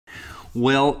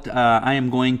Well, I am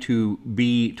going to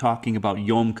be talking about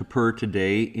Yom Kippur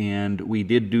today, and we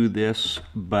did do this,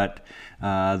 but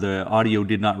the audio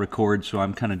did not record, so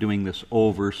I'm kind of doing this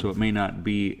over, so it may not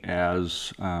be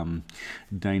as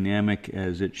dynamic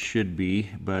as it should be,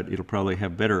 but it'll probably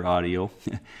have better audio.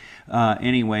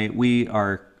 Anyway, we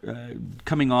are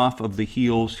coming off of the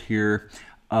heels here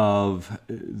of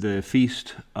the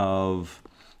Feast of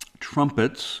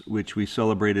Trumpets, which we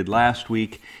celebrated last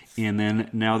week, and then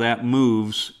now that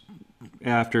moves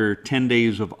after 10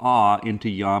 days of awe into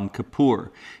Yom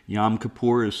Kippur. Yom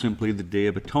Kippur is simply the Day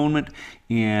of Atonement,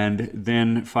 and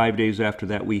then 5 days after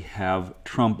that we have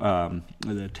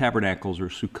the Tabernacles or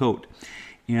Sukkot.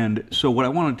 And so what I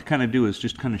wanted to kind of do is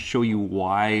just kind of show you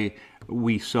why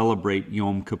we celebrate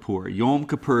Yom Kippur. Yom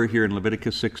Kippur here in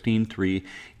Leviticus 16:3,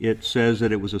 it says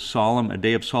that it was a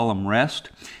day of solemn rest,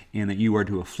 and that you are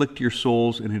to afflict your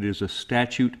souls, and it is a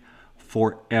statute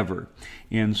forever.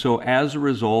 And so as a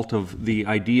result of the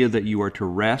idea that you are to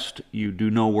rest, you do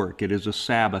no work. It is a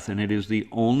Sabbath, and it is the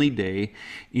only day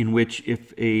in which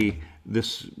if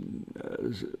this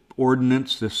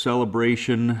ordinance, this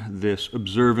celebration, this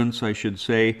observance, I should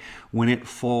say, when it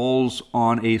falls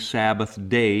on a Sabbath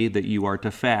day that you are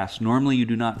to fast. Normally you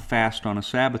do not fast on a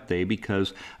Sabbath day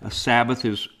because a Sabbath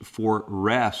is for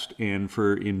rest and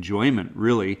for enjoyment,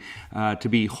 really, to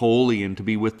be holy and to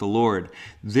be with the Lord.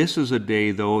 This is a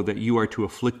day, though, that you are to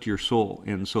afflict your soul,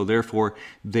 and so therefore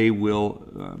they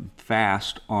will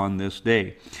fast on this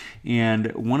day.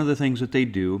 And one of the things that they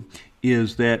do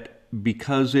is that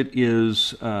because it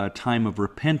is a time of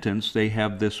repentance, they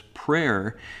have this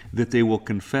prayer that they will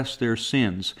confess their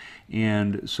sins.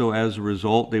 And so as a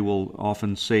result, they will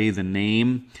often say the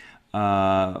name,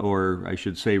 or I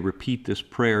should say repeat this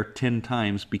prayer 10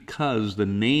 times, because the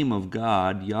name of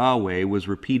God, Yahweh, was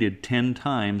repeated 10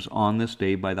 times on this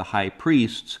day by the high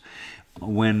priests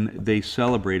when they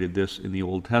celebrated this in the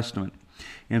Old Testament.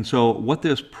 And so what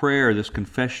this prayer, this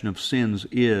confession of sins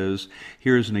is,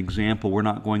 here's an example. We're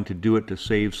not going to do it to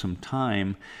save some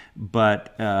time,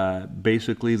 but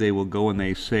basically they will go and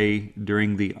they say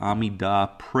during the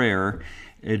Amidah prayer,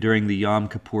 during the Yom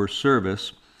Kippur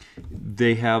service,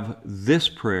 they have this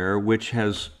prayer which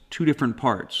has two different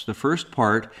parts. The first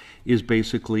part is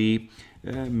basically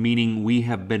meaning we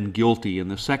have been guilty, and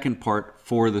the second part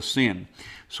for the sin.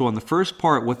 So on the first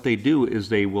part, what they do is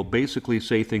they will basically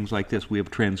say things like this: we have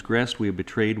transgressed, we have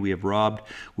betrayed, we have robbed,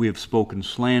 we have spoken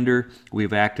slander, we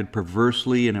have acted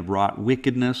perversely and have wrought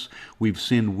wickedness, we've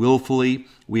sinned willfully,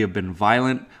 we have been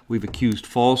violent, we've accused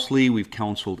falsely, we've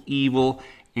counseled evil,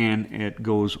 and it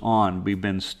goes on. We've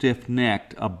been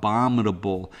stiff-necked,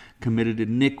 abominable, committed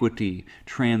iniquity,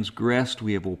 transgressed,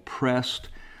 we have oppressed,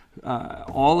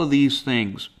 all of these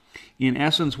things. In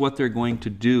essence, what they're going to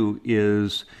do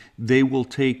is they will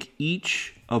take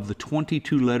each of the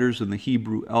 22 letters in the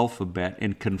Hebrew alphabet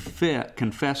and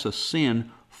confess a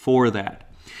sin for that.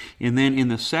 And then in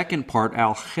the second part,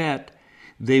 Al-Chet,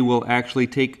 they will actually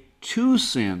take 2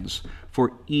 sins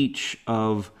for each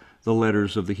of the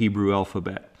letters of the Hebrew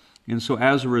alphabet. And so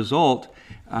as a result,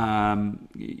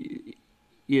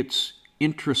 it's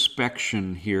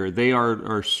introspection here. They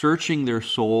are searching their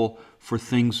soul for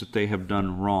things that they have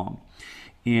done wrong.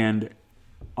 And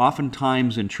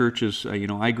oftentimes in churches,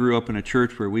 I grew up in a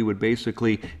church where we would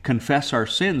basically confess our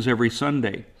sins every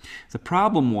Sunday. The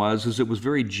problem was it was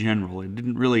very general. It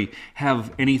didn't really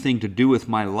have anything to do with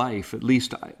my life, at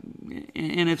least,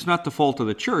 and it's not the fault of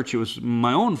the church. It was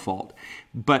my own fault.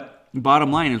 But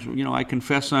bottom line is, I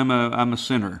confess I'm a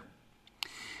sinner.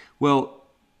 Well,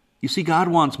 you see, God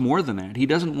wants more than that. He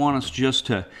doesn't want us just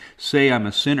to say I'm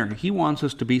a sinner. He wants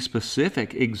us to be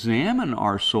specific, examine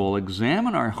our soul,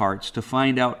 examine our hearts to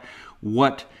find out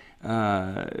what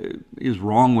is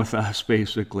wrong with us,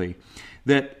 basically.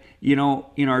 That, in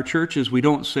our churches, we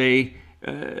don't say,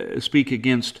 speak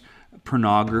against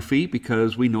pornography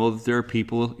because we know that there are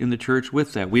people in the church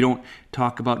with that. We don't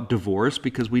talk about divorce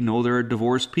because we know there are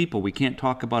divorced people. We can't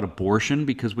talk about abortion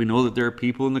because we know that there are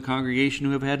people in the congregation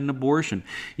who have had an abortion.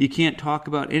 You can't talk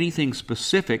about anything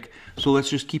specific, so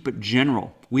let's just keep it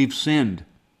general. We've sinned.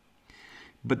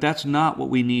 But that's not what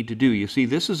we need to do. You see,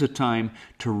 this is a time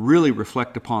to really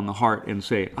reflect upon the heart and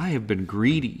say, I have been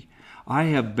greedy. I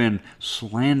have been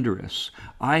slanderous.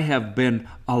 I have been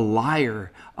a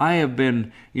liar. I have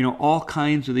been, all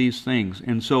kinds of these things.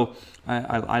 And so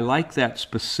I like that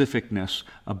specificness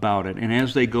about it. And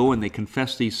as they go and they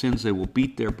confess these sins, they will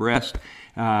beat their breast,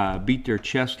 beat their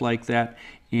chest like that,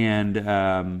 and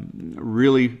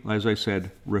really, as I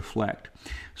said, reflect.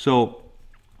 So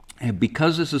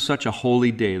because this is such a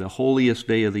holy day, the holiest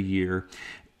day of the year,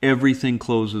 everything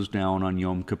closes down on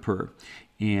Yom Kippur.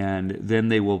 And then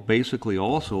they will basically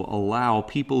also allow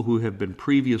people who have been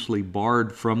previously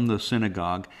barred from the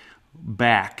synagogue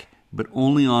back, but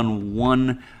only on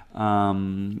one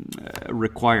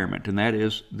requirement, and that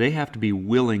is they have to be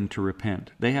willing to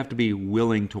repent. They have to be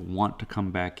willing to want to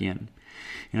come back in.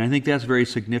 And I think that's very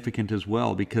significant as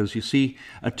well, because you see,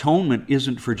 atonement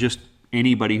isn't for just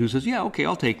anybody who says, yeah, okay,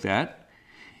 I'll take that.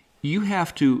 You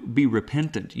have to be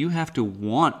repentant. You have to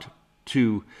want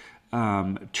to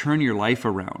turn your life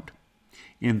around.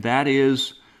 And that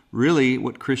is really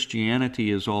what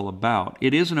Christianity is all about.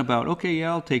 It isn't about, okay,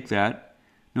 yeah, I'll take that.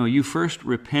 No, you first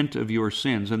repent of your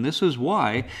sins. And this is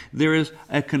why there is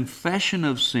a confession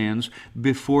of sins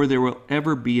before there will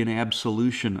ever be an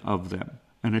absolution of them,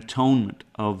 an atonement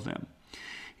of them.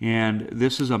 And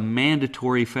this is a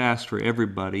mandatory fast for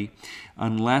everybody,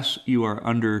 unless you are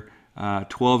under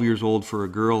 12 years old for a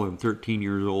girl and 13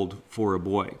 years old for a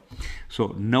boy.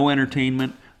 So no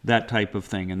entertainment, that type of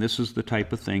thing. And this is the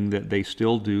type of thing that they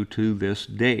still do to this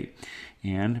day.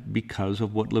 And because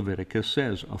of what Leviticus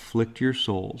says, afflict your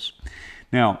souls.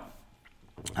 Now,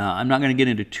 I'm not going to get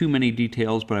into too many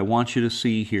details, but I want you to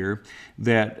see here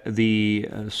that the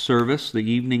service, the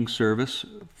evening service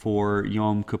for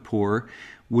Yom Kippur,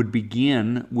 would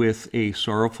begin with a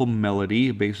sorrowful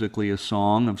melody, basically a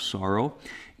song of sorrow,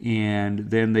 and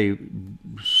then they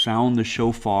sound the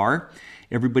shofar.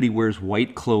 Everybody wears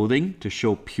white clothing to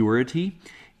show purity.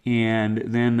 And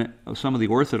then some of the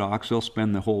Orthodox, they'll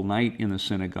spend the whole night in the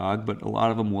synagogue, but a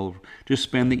lot of them will just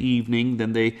spend the evening.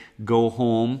 Then they go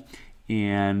home,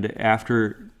 and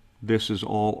after this is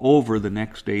all over, the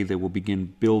next day they will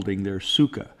begin building their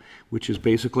sukkah, which is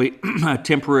basically a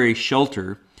temporary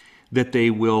shelter that they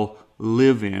will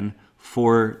live in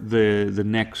for the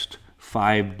next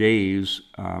 5 days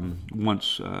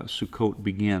once Sukkot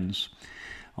begins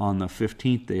on the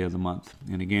 15th day of the month.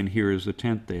 And again, here is the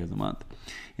 10th day of the month.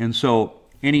 And so,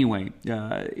 anyway,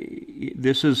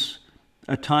 this is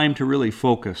a time to really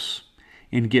focus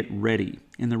and get ready.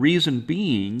 And the reason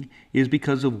being is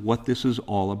because of what this is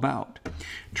all about.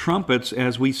 Trumpets,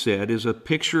 as we said, is a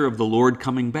picture of the Lord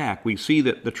coming back. We see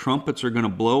that the trumpets are going to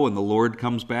blow and the Lord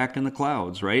comes back in the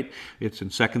clouds, right? It's in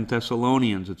 2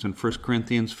 Thessalonians. It's in 1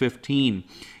 Corinthians 15.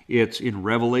 It's in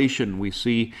Revelation. We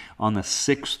see on the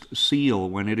 6th seal,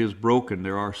 when it is broken,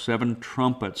 there are 7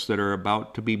 trumpets that are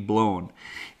about to be blown.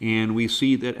 And we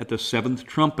see that at the 7th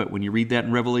trumpet, when you read that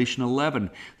in Revelation 11,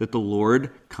 that the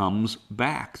Lord comes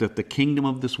back, that the kingdom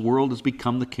of this world has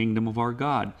become the kingdom of our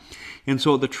God. And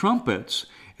so the trumpets,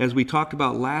 as we talked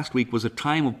about last week, was a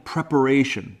time of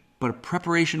preparation. But a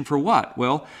preparation for what?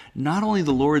 Well, not only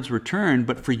the Lord's return,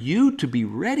 but for you to be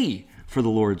ready for the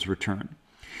Lord's return.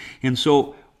 And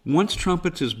so once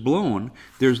trumpets is blown,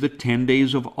 there's the 10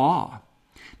 days of awe.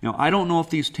 Now, I don't know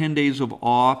if these 10 days of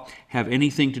awe have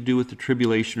anything to do with the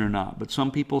tribulation or not, but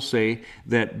some people say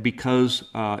that because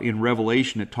in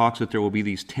Revelation it talks that there will be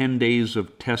these 10 days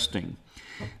of testing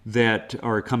that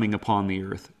are coming upon the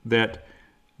earth, that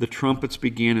the trumpets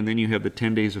begin and then you have the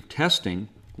 10 days of testing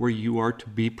where you are to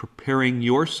be preparing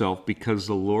yourself because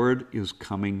the Lord is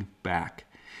coming back.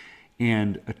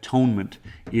 And atonement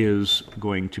is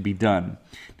going to be done.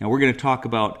 Now, we're going to talk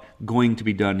about going to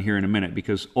be done here in a minute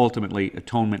because ultimately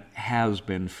atonement has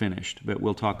been finished, but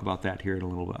we'll talk about that here in a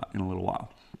little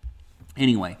while.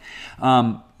 Anyway,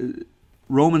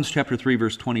 Romans chapter 3,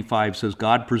 verse 25 says,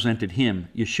 God presented him,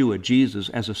 Yeshua, Jesus,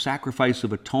 as a sacrifice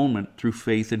of atonement through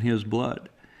faith in his blood.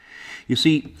 You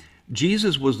see,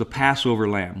 Jesus was the Passover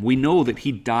lamb. We know that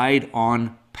he died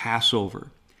on Passover,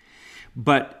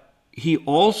 but he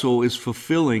also is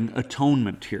fulfilling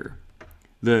atonement here,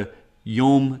 the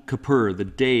Yom Kippur, the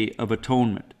Day of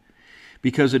Atonement.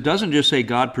 Because it doesn't just say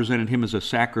God presented him as a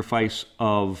sacrifice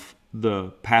of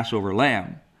the Passover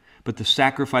lamb, but the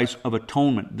sacrifice of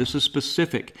atonement. This is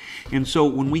specific. And so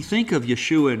when we think of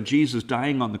Yeshua and Jesus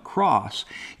dying on the cross,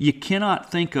 you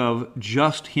cannot think of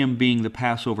just him being the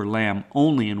Passover lamb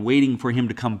only and waiting for him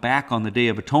to come back on the Day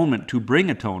of Atonement to bring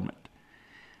atonement.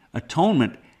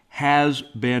 Atonement has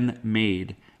been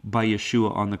made by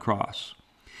Yeshua on the cross.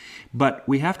 But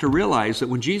we have to realize that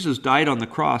when Jesus died on the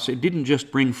cross, it didn't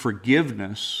just bring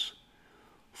forgiveness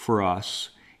for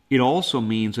us. It also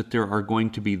means that there are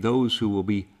going to be those who will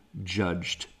be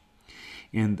judged.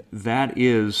 And that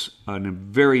is a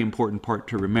very important part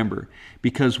to remember,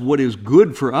 because what is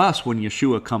good for us when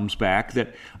Yeshua comes back,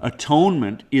 that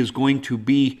atonement is going to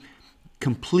be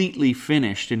completely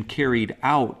finished and carried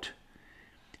out.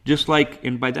 Just like,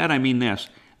 and by that I mean this,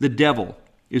 the devil,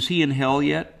 is he in hell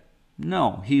yet?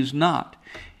 No, he's not.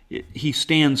 He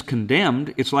stands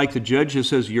condemned. It's like the judge that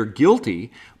says you're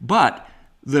guilty, but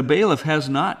the bailiff has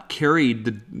not carried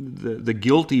the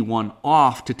guilty one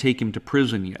off to take him to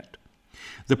prison yet.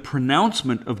 The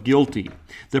pronouncement of guilty,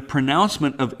 the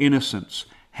pronouncement of innocence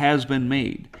has been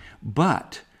made,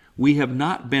 but we have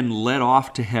not been led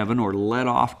off to heaven or led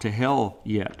off to hell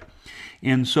yet.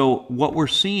 And so what we're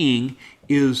seeing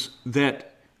is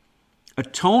that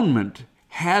atonement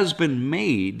has been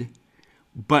made,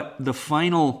 but the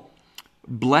final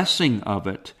blessing of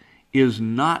it is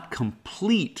not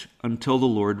complete until the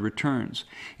Lord returns.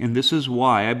 And this is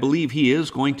why I believe he is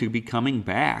going to be coming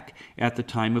back at the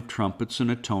time of trumpets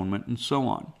and atonement and so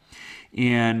on.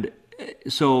 And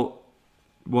so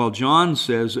while John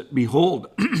says, behold,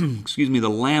 the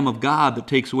Lamb of God that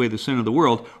takes away the sin of the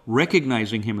world,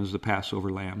 recognizing him as the Passover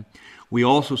lamb, we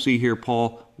also see here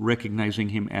Paul recognizing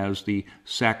him as the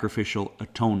sacrificial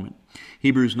atonement.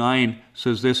 Hebrews 9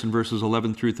 says this in verses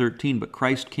 11 through 13, but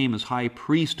Christ came as high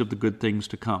priest of the good things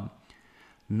to come.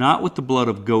 Not with the blood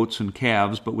of goats and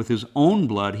calves, but with his own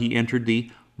blood he entered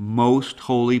the most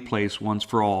holy place once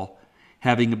for all,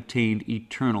 having obtained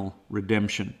eternal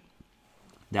redemption.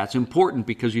 That's important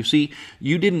because you see,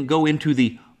 you didn't go into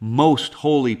the most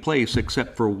holy place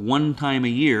except for one time a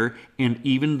year, and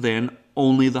even then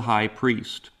only the high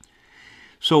priest.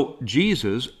 So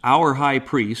Jesus, our high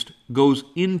priest, goes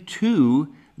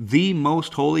into the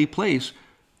most holy place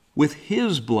with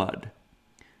his blood.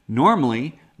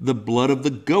 Normally, the blood of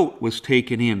the goat was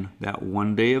taken in that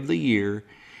one day of the year,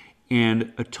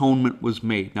 and atonement was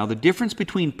made. Now, the difference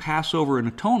between Passover and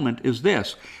atonement is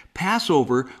this.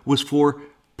 Passover was for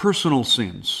personal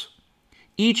sins.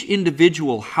 Each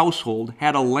individual household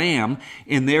had a lamb,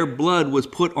 and their blood was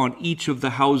put on each of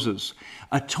the houses.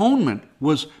 Atonement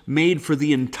was made for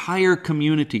the entire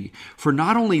community, for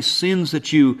not only sins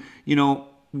that you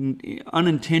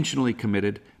unintentionally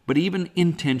committed, but even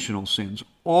intentional sins.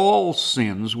 All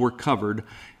sins were covered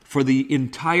for the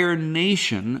entire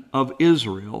nation of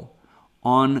Israel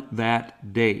on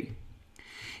that day.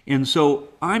 And so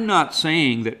I'm not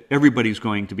saying that everybody's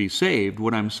going to be saved.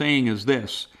 What I'm saying is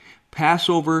this.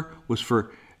 Passover was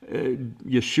for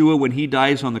Yeshua when he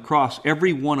dies on the cross.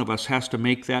 Every one of us has to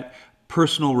make that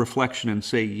personal reflection and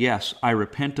say, yes, I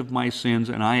repent of my sins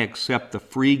and I accept the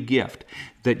free gift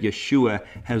that Yeshua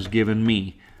has given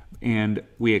me. And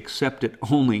we accept it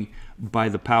only by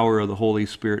the power of the Holy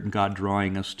Spirit and God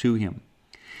drawing us to him.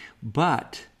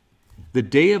 But the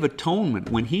Day of Atonement,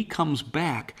 when he comes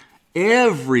back,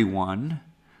 everyone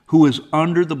who is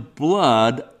under the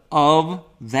blood of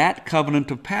that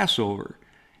covenant of Passover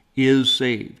is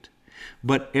saved.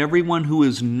 But everyone who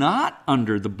is not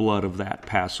under the blood of that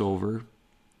Passover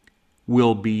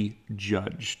will be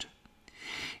judged.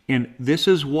 And this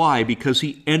is why, because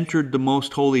he entered the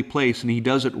most holy place, and he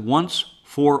does it once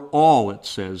for all, it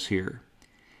says here,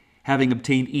 having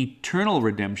obtained eternal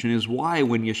redemption, is why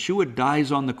when Yeshua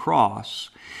dies on the cross,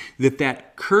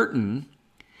 that curtain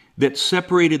that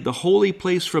separated the holy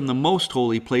place from the most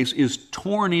holy place is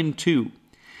torn in two.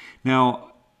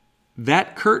 Now,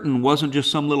 that curtain wasn't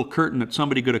just some little curtain that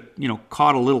somebody could have,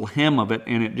 caught a little hem of it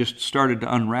and it just started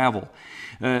to unravel.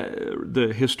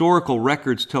 The historical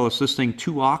records tell us this thing,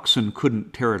 2 oxen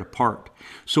couldn't tear it apart.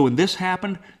 So when this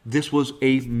happened, this was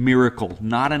a miracle,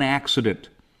 not an accident,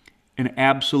 an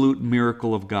absolute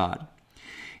miracle of God.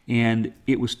 And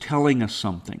it was telling us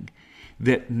something,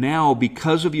 that now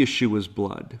because of Yeshua's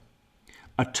blood,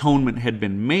 atonement had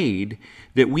been made,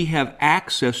 that we have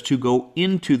access to go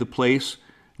into the place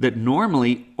that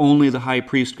normally only the high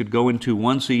priest could go into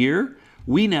once a year.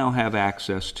 We now have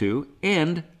access to,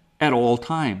 and at all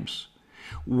times.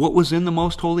 What was in the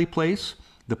most holy place?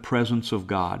 The presence of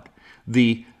God,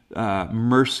 the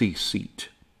mercy seat.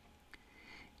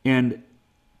 And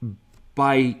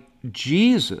by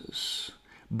Jesus,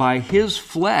 by his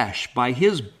flesh, by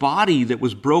his body that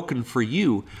was broken for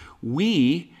you,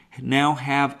 we now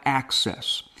have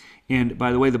access. And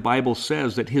by the way, the Bible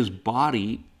says that his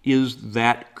body is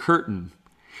that curtain.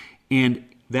 And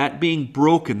that being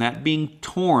broken, that being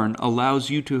torn, allows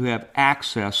you to have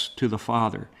access to the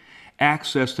Father.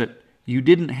 Access that you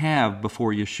didn't have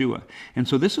before Yeshua. And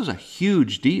so this is a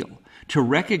huge deal, to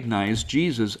recognize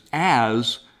Jesus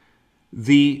as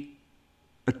the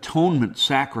atonement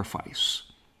sacrifice.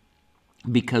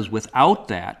 Because without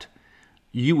that,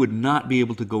 you would not be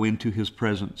able to go into his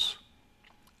presence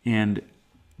and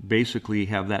basically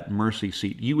have that mercy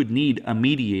seat. You would need a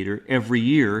mediator every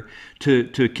year to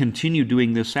continue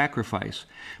doing this sacrifice.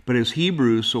 But as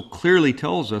Hebrews so clearly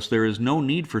tells us, there is no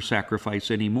need for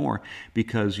sacrifice anymore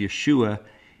because Yeshua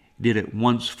did it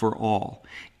once for all.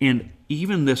 And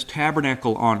even this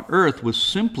tabernacle on earth was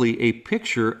simply a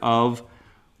picture of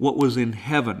what was in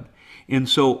heaven. And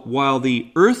so while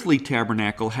the earthly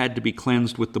tabernacle had to be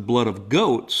cleansed with the blood of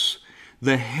goats,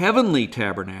 the heavenly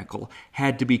tabernacle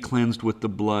had to be cleansed with the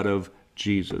blood of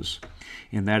Jesus.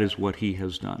 And that is what he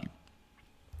has done.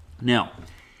 Now,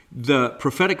 the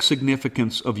prophetic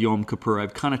significance of Yom Kippur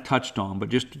I've kind of touched on, but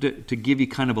just to give you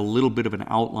kind of a little bit of an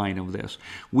outline of this,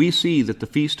 we see that the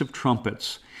Feast of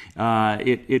Trumpets,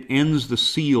 it ends the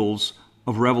seals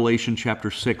of Revelation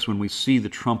chapter 6 when we see the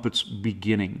trumpets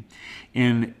beginning.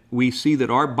 And we see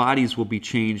that our bodies will be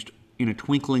changed in a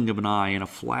twinkling of an eye, in a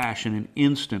flash, in an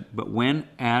instant, but when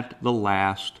at the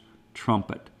last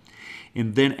trumpet.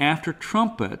 And then after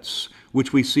trumpets,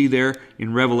 which we see there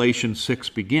in Revelation 6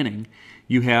 beginning,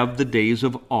 you have the days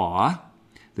of awe,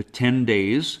 the 10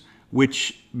 days,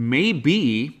 which may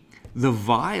be the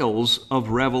vials of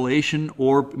Revelation,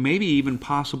 or maybe even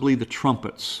possibly the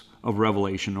trumpets of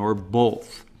Revelation, or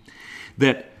both.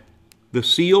 That the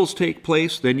seals take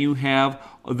place, then you have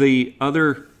the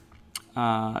other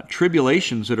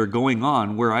tribulations that are going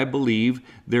on, where I believe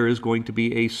there is going to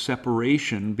be a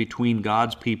separation between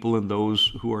God's people and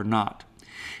those who are not.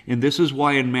 And this is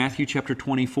why in Matthew chapter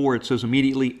 24 it says,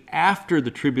 immediately after the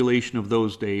tribulation of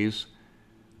those days,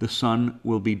 the sun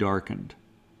will be darkened.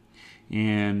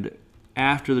 And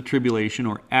after the tribulation,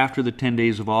 or after the 10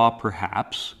 days of awe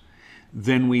perhaps,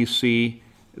 then we see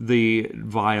the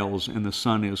vials and the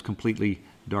sun is completely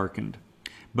darkened.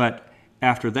 But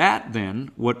after that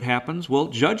then, what happens? Well,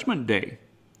 Judgment Day.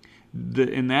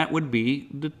 And that would be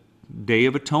the Day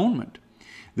of Atonement.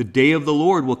 The day of the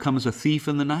Lord will come as a thief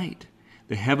in the night.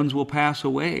 The heavens will pass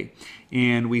away,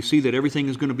 and we see that everything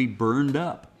is going to be burned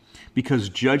up because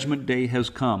Judgment Day has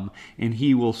come, and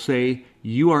he will say,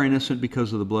 you are innocent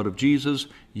because of the blood of Jesus.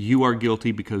 You are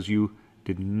guilty because you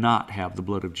did not have the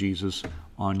blood of Jesus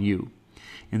on you.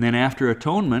 And then after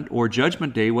Atonement or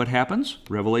Judgment Day, what happens?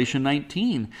 Revelation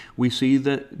 19, we see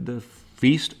the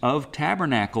Feast of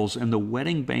Tabernacles and the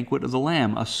wedding banquet of the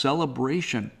Lamb, a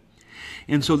celebration.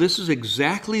 And so this is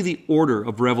exactly the order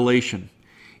of Revelation,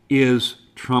 is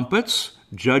trumpets,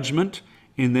 judgment,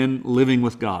 and then living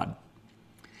with God.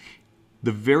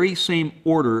 The very same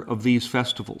order of these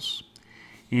festivals.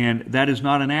 And that is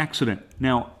not an accident.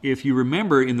 Now, if you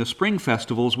remember in the spring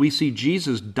festivals, we see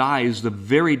Jesus dies the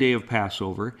very day of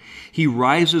Passover. He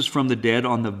rises from the dead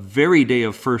on the very day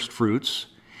of first fruits.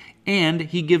 And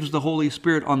he gives the Holy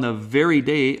Spirit on the very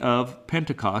day of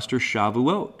Pentecost or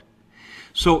Shavuot.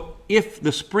 So if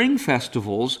the spring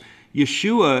festivals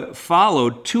Yeshua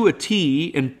followed to a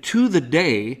T and to the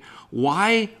day,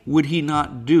 why would he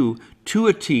not do to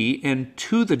a T and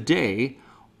to the day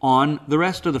on the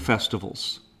rest of the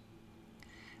festivals?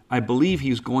 I believe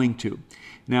he's going to.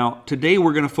 Now, today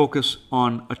we're going to focus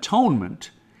on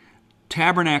atonement.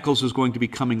 Tabernacles is going to be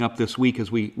coming up this week as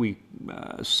we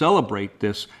celebrate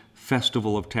this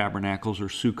Festival of Tabernacles, or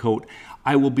Sukkot.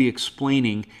 I will be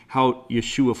explaining how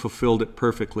Yeshua fulfilled it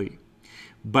perfectly.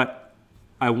 But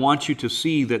I want you to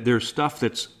see that there's stuff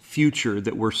that's future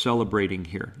that we're celebrating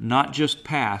here. Not just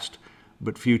past,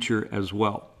 but future as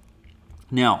well.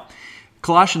 Now,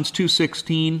 Colossians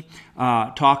 2:16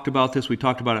 talked about this. We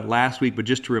talked about it last week, but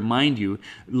just to remind you,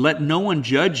 let no one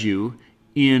judge you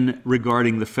in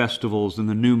regarding the festivals and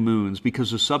the new moons, because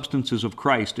the substances of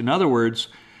Christ. In other words,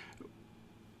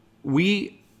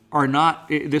 we are not,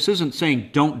 this isn't saying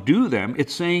don't do them.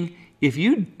 It's saying if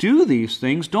you do these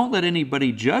things, don't let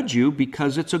anybody judge you,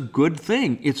 because it's a good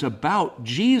thing. It's about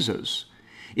Jesus.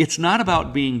 It's not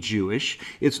about being Jewish.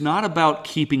 It's not about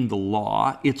keeping the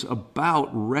law. It's about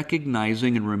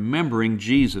recognizing and remembering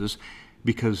Jesus,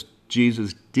 because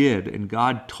Jesus did, and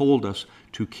God told us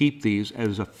to keep these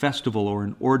as a festival or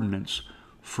an ordinance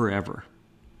forever.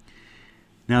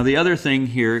 Now, the other thing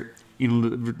here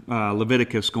in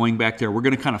Leviticus, going back there, we're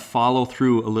going to kind of follow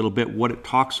through a little bit what it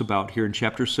talks about here in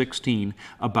chapter 16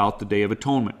 about the Day of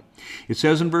Atonement. It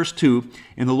says in verse 2,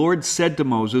 and the Lord said to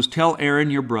Moses, tell Aaron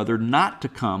your brother not to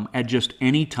come at just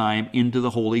any time into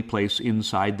the holy place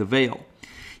inside the veil.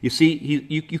 You see,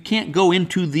 you can't go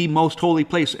into the most holy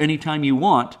place anytime you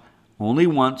want, only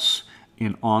once,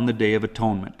 and on the Day of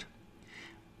Atonement.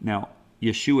 Now,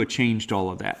 Yeshua changed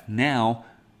all of that. Now,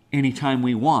 anytime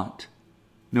we want.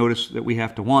 Notice that we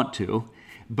have to want to,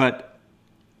 but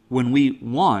when we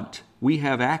want, we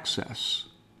have access,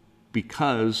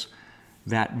 because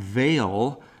that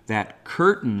veil, that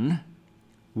curtain,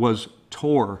 was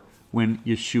tore when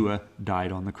Yeshua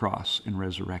died on the cross and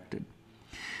resurrected,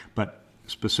 but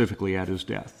specifically at his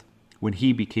death, when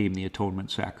he became the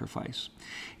atonement sacrifice.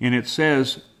 And it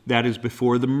says that is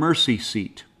before the mercy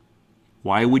seat.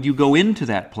 Why would you go into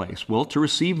that place? Well, to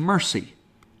receive mercy,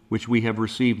 which we have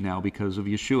received now because of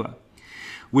Yeshua.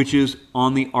 which is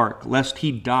on the ark, lest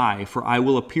he die, for I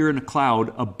will appear in a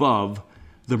cloud above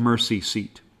the mercy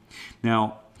seat.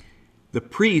 Now, the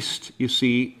priest, you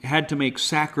see, had to make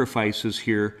sacrifices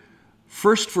here,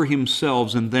 first for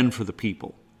himself and then for the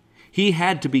people. He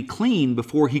had to be clean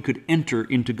before he could enter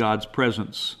into God's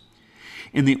presence.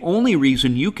 And the only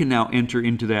reason you can now enter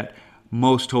into that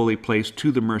most holy place,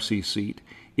 to the mercy seat,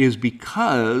 is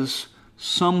because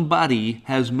somebody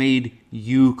has made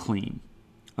you clean.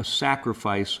 A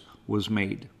sacrifice was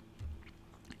made,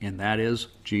 and that is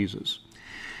Jesus.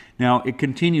 Now it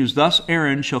continues, thus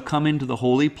Aaron shall come into the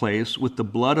holy place with the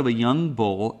blood of a young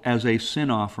bull as a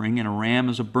sin offering and a ram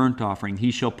as a burnt offering.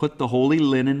 He shall put the holy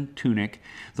linen tunic,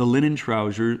 the linen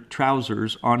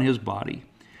trousers on his body,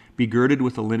 be girded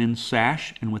with a linen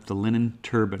sash and with the linen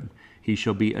turban. He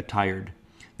shall be attired.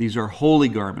 These are holy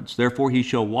garments. Therefore he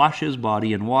shall wash his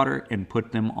body in water and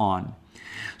put them on.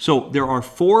 So there are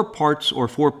 4 parts or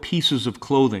 4 pieces of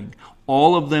clothing,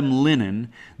 all of them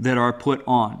linen, that are put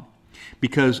on.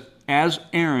 Because as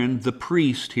Aaron, the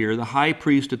priest here, the high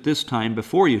priest at this time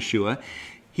before Yeshua,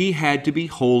 he had to be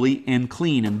holy and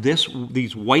clean. And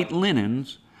these white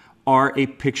linens are a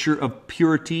picture of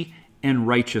purity and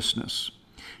righteousness.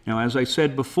 Now, as I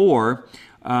said before,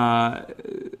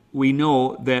 we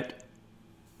know that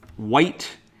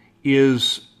white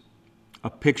is a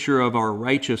picture of our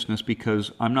righteousness,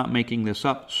 because I'm not making this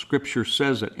up. Scripture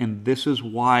says it. And this is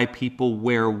why people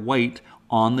wear white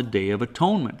on the Day of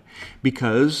Atonement,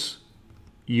 because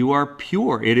you are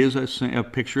pure. It is a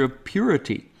picture of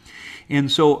purity.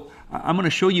 And so I'm going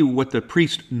to show you what the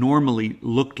priest normally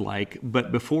looked like.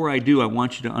 But before I do, I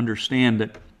want you to understand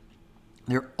that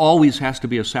there always has to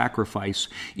be a sacrifice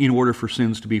in order for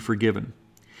sins to be forgiven.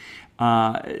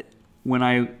 When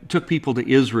I took people to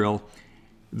Israel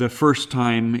the first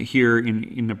time here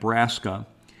in Nebraska,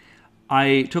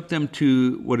 I took them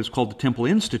to what is called the Temple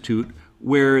Institute,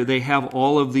 where they have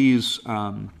all of these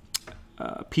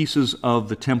pieces of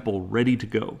the temple ready to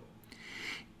go.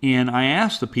 And I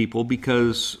asked the people,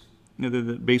 because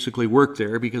that basically worked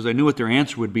there, because I knew what their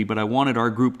answer would be, but I wanted our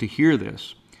group to hear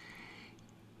this.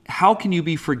 How can you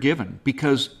be forgiven?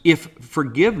 Because if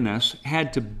forgiveness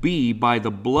had to be by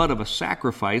the blood of a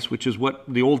sacrifice, which is what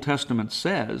the Old Testament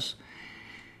says,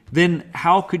 then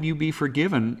how could you be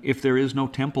forgiven if there is no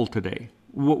temple today?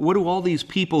 What do all these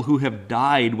people who have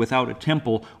died without a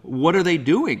temple, what are they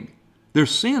doing? Their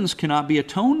sins cannot be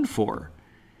atoned for.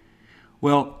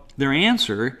 Well, their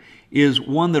answer is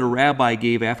one that a rabbi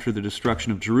gave after the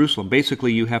destruction of Jerusalem.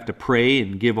 Basically, you have to pray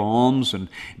and give alms and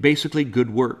basically good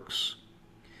works.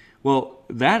 Well,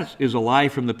 that is a lie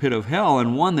from the pit of hell,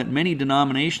 and one that many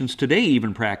denominations today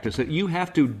even practice, that you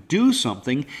have to do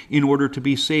something in order to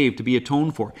be saved, to be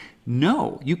atoned for.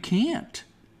 No, you can't.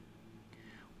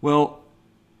 Well,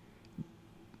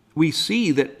 we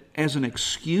see that as an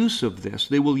excuse of this,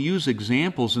 they will use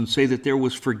examples and say that there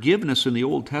was forgiveness in the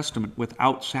Old Testament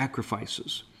without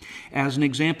sacrifices. As an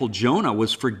example, Jonah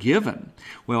was forgiven.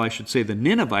 Well, I should say the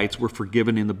Ninevites were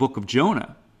forgiven in the book of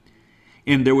Jonah.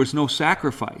 And there was no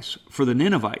sacrifice for the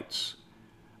Ninevites.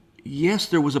 Yes,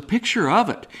 there was a picture of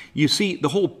it. You see, the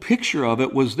whole picture of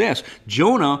it was this.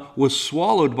 Jonah was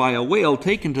swallowed by a whale,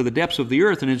 taken to the depths of the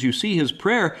earth. And as you see his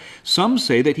prayer, some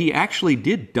say that he actually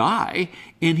did die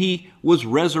and he was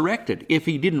resurrected. If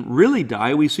he didn't really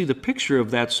die, we see the picture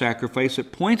of that sacrifice.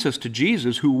 It points us to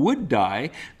Jesus, who would die,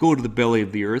 go to the belly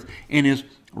of the earth, and is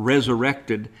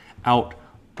resurrected out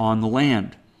on the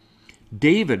land.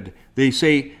 David, they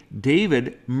say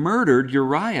David murdered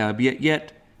Uriah,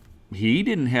 yet he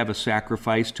didn't have a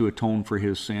sacrifice to atone for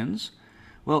his sins.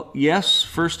 Well, yes,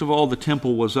 first of all, the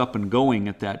temple was up and going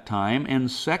at that time, and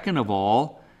second of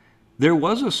all, there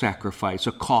was a sacrifice,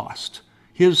 a cost.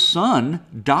 His son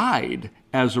died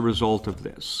as a result of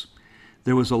this.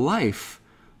 There was a life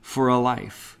for a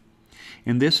life.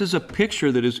 And this is a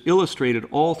picture that is illustrated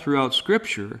all throughout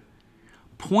Scripture,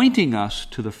 pointing us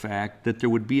to the fact that there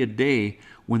would be a day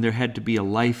when there had to be a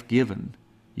life given,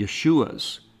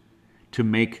 Yeshua's, to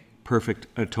make perfect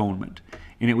atonement.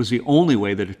 And it was the only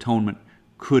way that atonement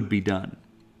could be done.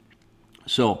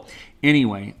 So,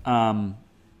 anyway,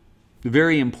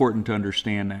 very important to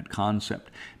understand that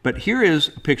concept. But here is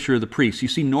a picture of the priest. You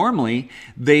see, normally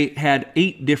they had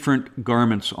 8 different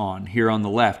garments on. Here on the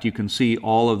left, you can see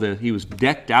he was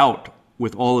decked out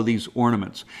with all of these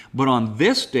ornaments. But on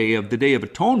this day, of the Day of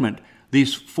Atonement,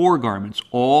 these 4 garments,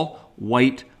 all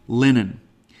white linen.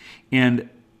 And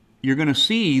you're going to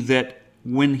see that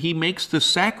when he makes the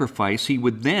sacrifice, he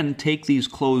would then take these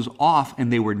clothes off,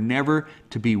 and they were never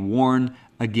to be worn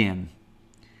again.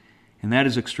 And that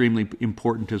is extremely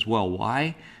important as well.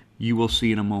 Why? You will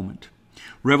see in a moment.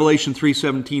 Revelation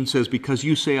 3:17 says, because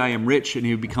you say I am rich and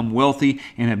you have become wealthy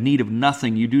and have need of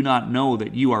nothing, you do not know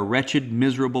that you are wretched,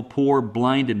 miserable, poor,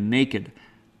 blind, and naked.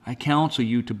 I counsel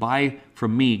you to buy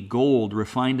from me gold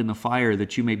refined in the fire,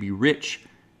 that you may be rich,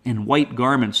 and white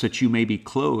garments, that you may be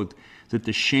clothed, that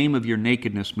the shame of your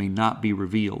nakedness may not be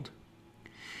revealed.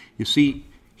 You see,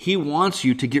 he wants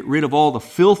you to get rid of all the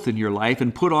filth in your life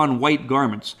and put on white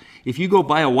garments. If you go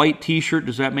buy a white t-shirt,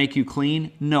 does that make you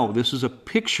clean? No, this is a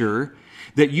picture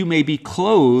that you may be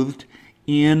clothed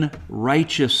in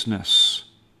righteousness.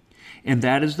 And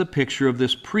that is the picture of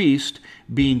this priest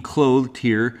being clothed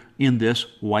here in this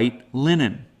white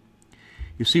linen.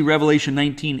 You see, Revelation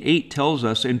 19:8 tells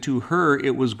us, and to her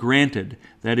it was granted,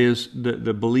 that is,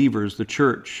 the believers, the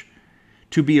church,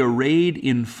 to be arrayed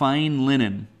in fine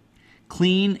linen,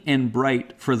 clean and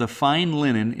bright, for the fine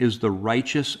linen is the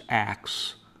righteous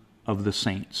acts of the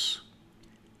saints.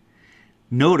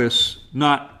 Notice,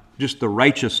 not just the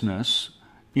righteousness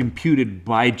imputed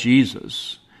by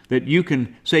Jesus, that you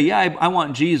can say, yeah, I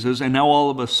want Jesus, and now all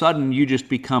of a sudden you just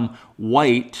become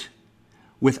white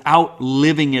without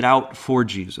living it out for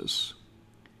Jesus.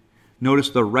 Notice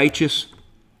the righteous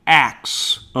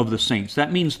acts of the saints.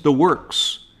 That means the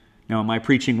works. Now, am I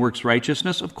preaching works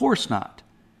righteousness? Of course not.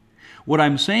 What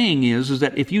I'm saying is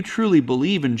that if you truly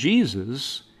believe in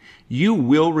Jesus, you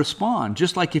will respond.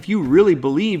 Just like if you really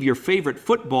believe your favorite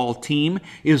football team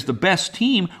is the best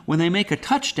team, when they make a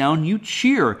touchdown, you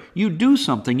cheer, you do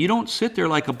something. You don't sit there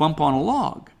like a bump on a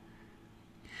log.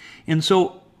 And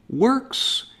so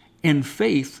works and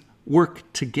faith work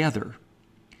together.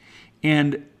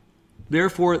 And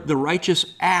therefore, the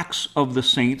righteous acts of the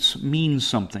saints mean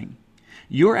something.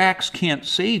 Your acts can't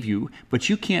save you, but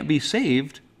you can't be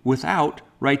saved without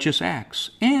righteous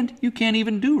acts. And you can't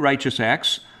even do righteous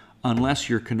acts unless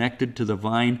you're connected to the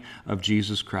vine of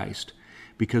Jesus Christ,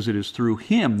 because it is through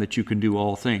him that you can do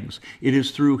all things. It is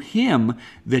through him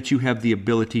that you have the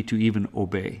ability to even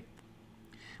obey.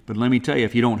 But let me tell you,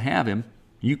 if you don't have him,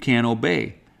 you can't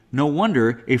obey. No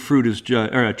wonder a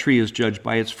tree is judged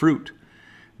by its fruit,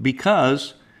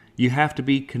 because you have to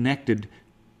be connected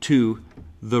to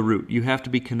the root. You have to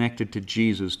be connected to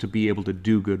Jesus to be able to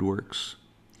do good works.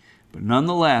 But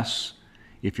nonetheless,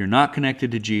 if you're not connected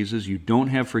to Jesus, you don't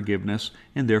have forgiveness,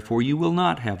 and therefore you will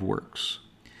not have works.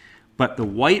 But the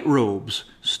white robes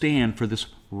stand for this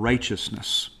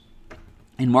righteousness.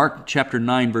 In Mark chapter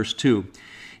 9, verse 2,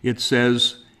 it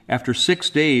says, after 6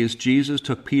 days, Jesus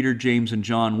took Peter, James, and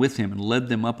John with him and led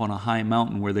them up on a high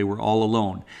mountain where they were all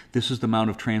alone. This is the Mount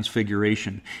of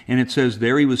Transfiguration. And it says,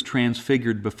 there he was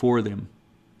transfigured before them.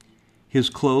 His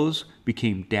clothes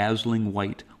became dazzling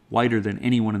white, whiter than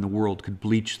anyone in the world could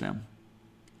bleach them.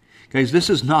 Guys, this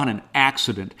is not an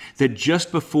accident that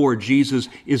just before Jesus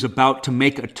is about to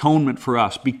make atonement for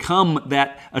us, become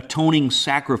that atoning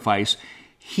sacrifice,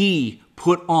 he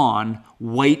put on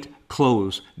white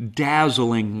clothes,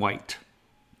 dazzling white,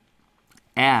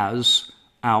 as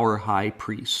our high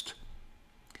priest.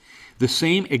 The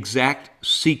same exact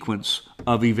sequence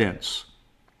of events.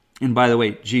 And by the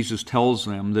way, Jesus tells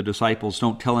them, the disciples,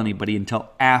 don't tell anybody until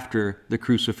after the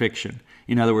crucifixion.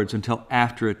 In other words, until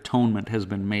after atonement has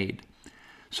been made.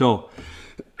 So,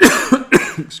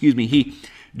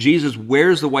 Jesus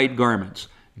wears the white garments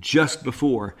just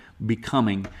before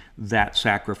becoming that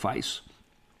sacrifice.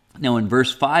 Now in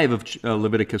verse 5 of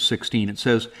Leviticus 16, it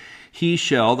says, he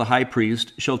shall, the high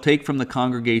priest, shall take from the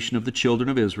congregation of the children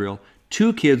of Israel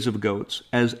 2 kids of goats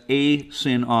as a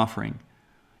sin offering,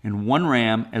 and 1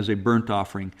 ram as a burnt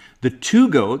offering. The 2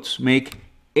 goats make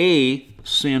a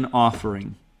sin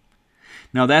offering.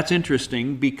 Now that's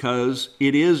interesting because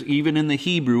it is, even in the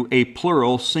Hebrew, a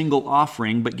plural single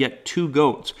offering, but yet 2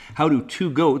 goats. How do 2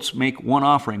 goats make 1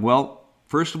 offering? Well,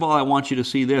 first of all, I want you to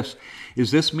see this.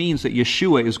 This means that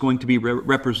Yeshua is going to be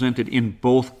represented in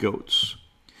both goats.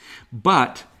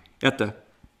 But at the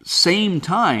same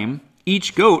time,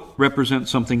 each goat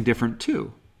represents something different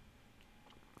too.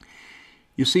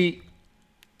 You see,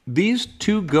 these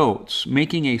 2 goats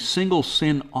making a single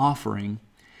sin offering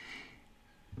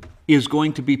is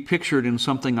going to be pictured in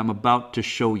something I'm about to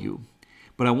show you.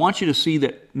 But I want you to see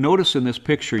that, notice in this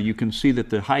picture, you can see that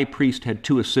the high priest had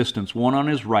 2 assistants. One on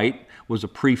his right was a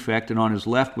prefect, and on his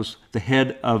left was the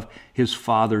head of his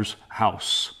father's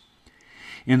house.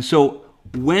 And so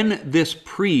when this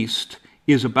priest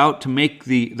is about to make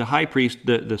the high priest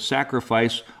the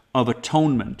sacrifice of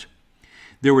atonement,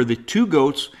 there were the 2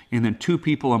 goats and then 2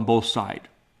 people on both sides.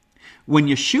 When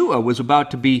Yeshua was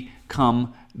about to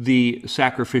become the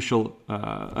sacrificial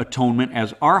atonement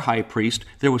as our high priest,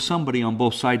 there was somebody on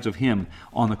both sides of him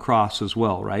on the cross as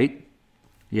well, right?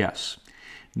 Yes.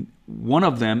 One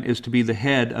of them is to be the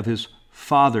head of his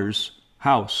Father's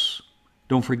house.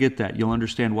 Don't forget that. You'll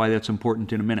understand why that's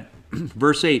important in a minute.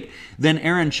 Verse 8, then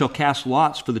Aaron shall cast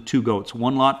lots for the 2 goats,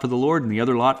 one lot for the Lord and the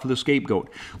other lot for the scapegoat.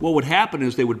 What would happen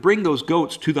is they would bring those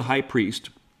goats to the high priest.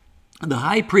 The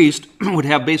high priest would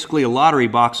have basically a lottery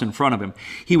box in front of him.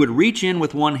 He would reach in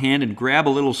with one hand and grab a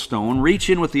little stone, reach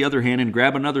in with the other hand and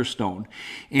grab another stone.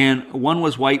 And one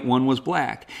was white, one was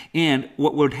black. And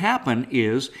what would happen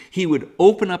is he would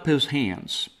open up his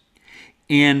hands.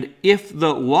 And if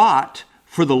the lot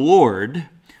for the Lord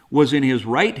was in his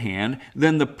right hand,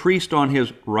 then the priest on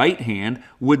his right hand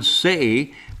would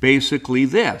say basically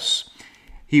this.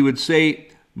 He would say,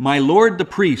 my Lord the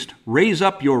priest, raise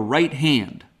up your right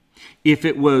hand. If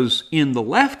it was in the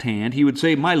left hand, he would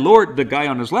say, my Lord, the guy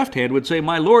on his left hand would say,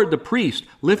 my Lord the priest,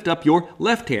 lift up your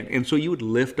left hand. And so you would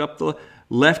lift up the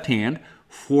left hand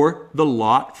for the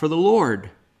lot for the Lord.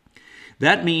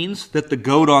 That means that the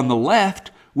goat on the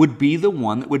left would be the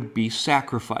one that would be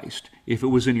sacrificed. If it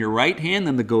was in your right hand,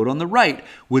 then the goat on the right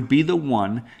would be the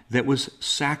one that was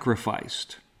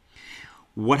sacrificed.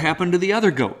 What happened to the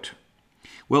other goat?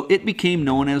 Well, it became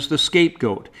known as the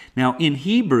scapegoat. Now, in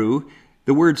Hebrew,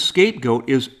 the word scapegoat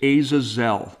is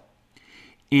Azazel,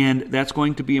 and that's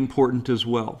going to be important as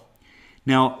well.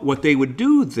 Now, what they would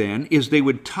do then is they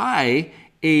would tie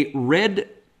a red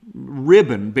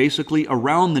ribbon basically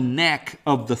around the neck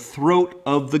of the throat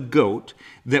of the goat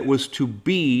that was to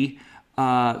be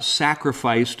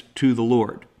sacrificed to the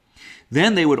Lord.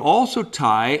 Then they would also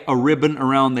tie a ribbon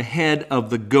around the head of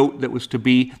the goat that was to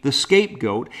be the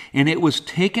scapegoat, and it was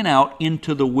taken out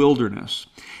into the wilderness.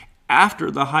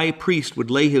 After the high priest would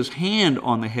lay his hand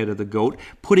on the head of the goat,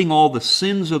 putting all the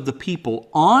sins of the people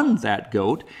on that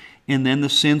goat, and then the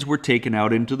sins were taken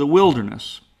out into the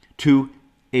wilderness to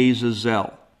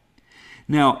Azazel.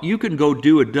 Now, you can go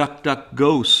do a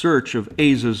DuckDuckGo search of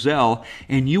Azazel,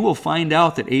 and you will find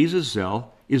out that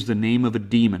Azazel is the name of a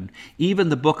demon. Even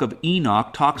the book of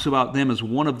Enoch talks about them as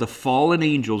one of the fallen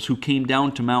angels who came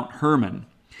down to Mount Hermon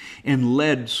and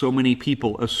led so many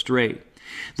people astray.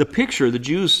 The picture, the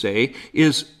Jews say,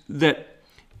 is that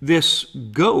this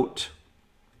goat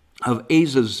of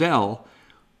Azazel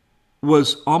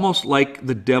was almost like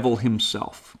the devil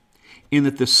himself, in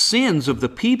that the sins of the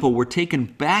people were taken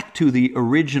back to the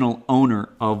original owner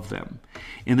of them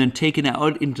and then taken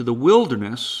out into the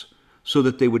wilderness so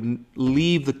that they would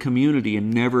leave the community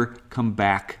and never come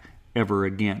back ever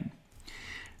again.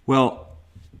 Well,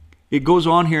 it goes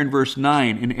on here in verse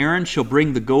 9, and Aaron shall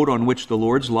bring the goat on which the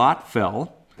Lord's lot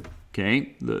fell,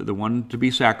 okay, the one to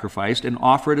be sacrificed, and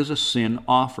offer it as a sin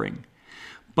offering.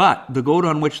 But the goat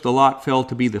on which the lot fell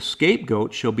to be the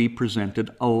scapegoat shall be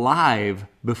presented alive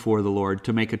before the Lord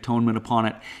to make atonement upon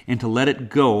it and to let it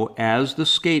go as the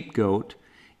scapegoat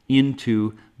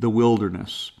into the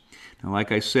wilderness. Now,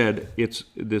 like I said,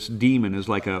 this demon is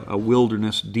like a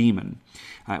wilderness demon,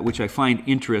 which I find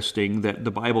interesting that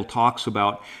the Bible talks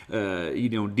about,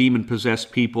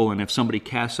 demon-possessed people, and if somebody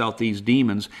casts out these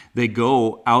demons, they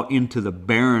go out into the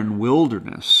barren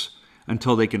wilderness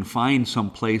until they can find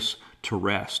some place to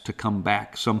rest, to come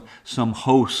back, some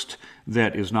host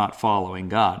that is not following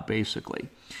God, basically.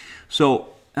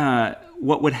 So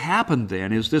what would happen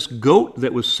then is this goat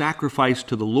that was sacrificed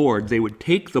to the Lord, they would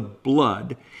take the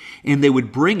blood and they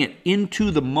would bring it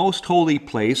into the most holy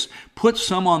place, put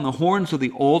some on the horns of the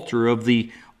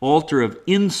altar of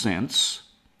incense,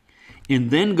 and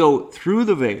then go through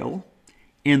the veil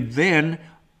and then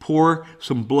pour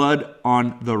some blood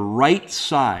on the right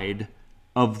side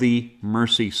of the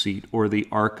mercy seat or the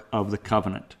Ark of the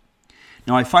Covenant.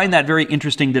 Now, I find that very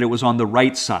interesting that it was on the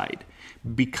right side,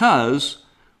 because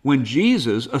when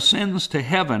Jesus ascends to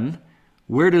heaven,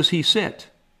 where does he sit?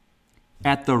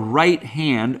 At the right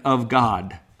hand of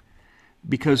God,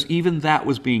 because even that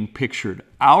was being pictured.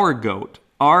 Our goat,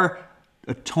 our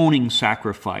atoning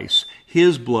sacrifice,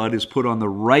 his blood is put on the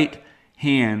right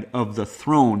hand of the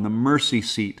throne, the mercy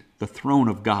seat, the throne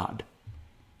of God.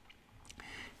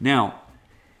 Now,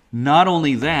 not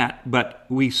only that, but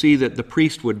we see that the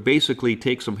priest would basically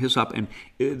take some hyssop, and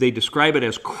they describe it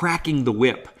as cracking the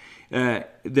whip,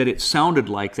 that it sounded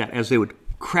like that as they would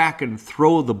crack and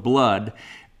throw the blood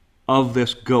of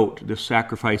this goat, this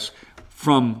sacrifice,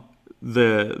 from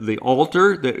the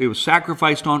altar that it was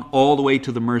sacrificed on all the way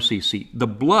to the mercy seat. The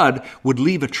blood would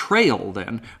leave a trail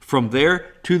then from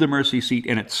there to the mercy seat,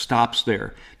 and it stops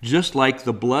there. Just like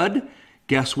the blood,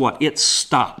 guess what? It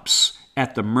stops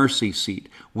at the mercy seat.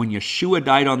 When Yeshua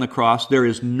died on the cross, there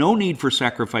is no need for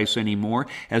sacrifice anymore.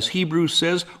 As Hebrews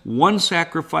says, one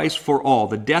sacrifice for all.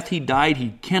 The death he died,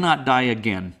 he cannot die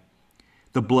again.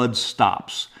 The blood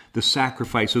stops. The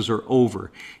sacrifices are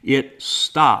over. It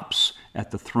stops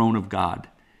at the throne of God.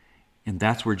 And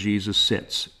that's where Jesus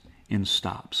sits and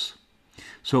stops.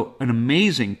 So an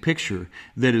amazing picture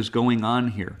that is going on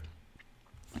here.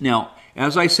 Now,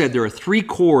 as I said, there are 3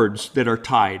 cords that are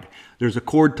tied. There's a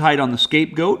cord tied on the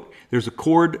scapegoat. There's a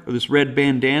cord, this red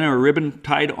bandana or ribbon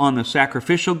tied on the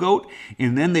sacrificial goat.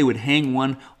 And then they would hang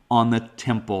one on the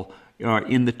temple or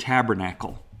in the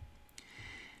tabernacle.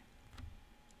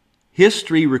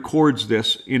 History records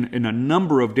this in a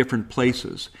number of different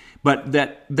places. But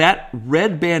that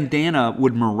red bandana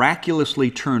would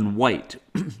miraculously turn white.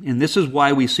 And this is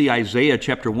why we see Isaiah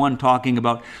chapter 1 talking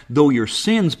about, though your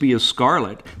sins be as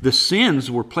scarlet, the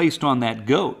sins were placed on that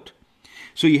goat.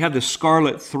 So you have the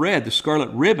scarlet thread, the scarlet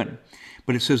ribbon,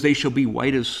 but it says they shall be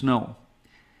white as snow.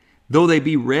 Though they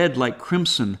be red like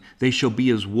crimson, they shall be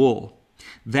as wool.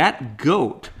 That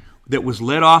goat that was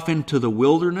led off into the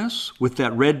wilderness with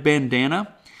that red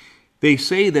bandana, they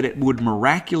say that it would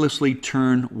miraculously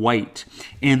turn white,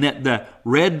 and that the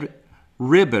red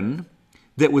ribbon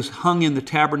that was hung in the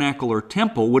tabernacle or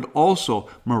temple would also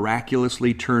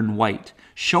miraculously turn white,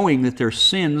 showing that their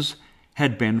sins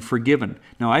had been forgiven.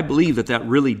 Now, I believe that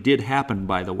really did happen,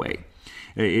 by the way.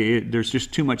 There's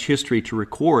just too much history to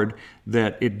record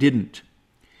that it didn't.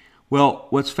 Well,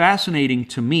 what's fascinating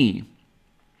to me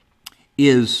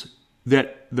is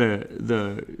that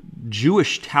the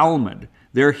Jewish Talmud,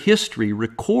 their history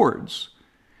records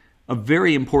a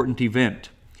very important event.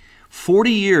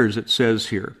 40 years, it says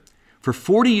here, for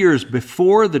 40 years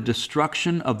before the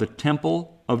destruction of the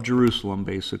Temple of Jerusalem,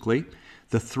 basically,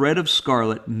 the thread of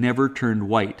scarlet never turned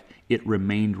white. It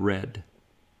remained red.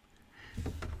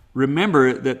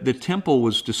 Remember that the temple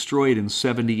was destroyed in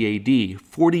 70 AD.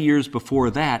 40 years before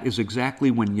that is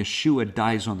exactly when Yeshua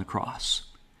dies on the cross.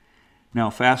 Now,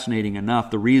 fascinating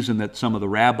enough, the reason that some of the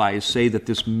rabbis say that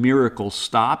this miracle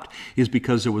stopped is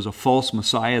because there was a false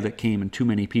Messiah that came and too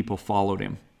many people followed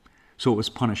him. So it was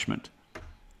punishment.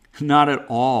 Not at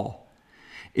all.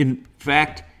 In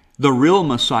fact, the real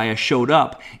Messiah showed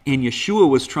up and Yeshua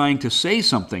was trying to say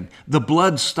something. The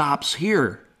blood stops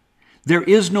here. There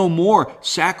is no more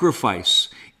sacrifice.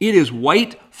 It is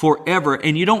white forever,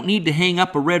 and you don't need to hang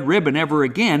up a red ribbon ever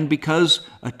again because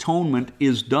atonement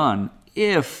is done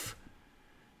if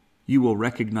you will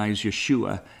recognize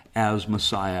Yeshua as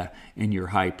Messiah and your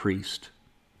high priest.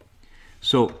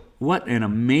 So what an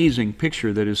amazing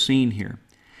picture that is seen here.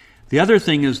 The other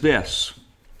thing is this.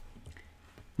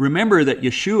 Remember that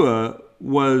Yeshua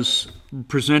was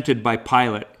presented by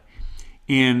Pilate,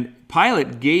 and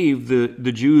Pilate gave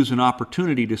the Jews an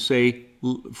opportunity to say,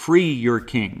 free your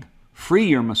king, free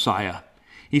your Messiah.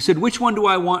 He said, which one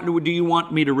do you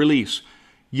want me to release?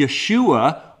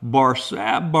 Yeshua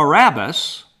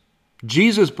Barabbas,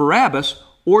 Jesus Barabbas,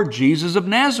 or Jesus of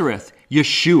Nazareth?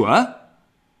 Yeshua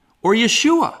or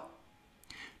Yeshua?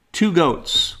 2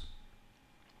 goats.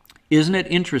 Isn't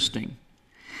it interesting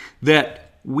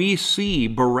that we see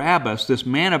Barabbas, this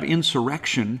man of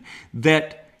insurrection,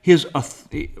 that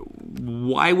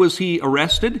why was he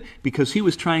arrested? Because he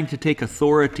was trying to take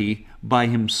authority by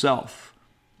himself,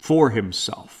 for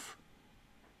himself.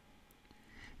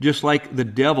 Just like the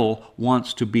devil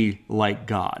wants to be like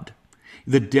God.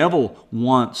 The devil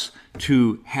wants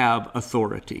to have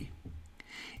authority.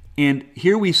 And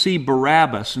here we see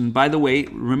Barabbas, and by the way,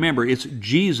 remember, it's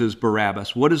Jesus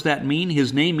Barabbas. What does that mean?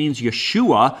 His name means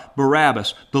Yeshua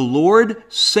Barabbas. The Lord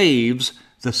saves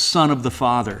the Son of the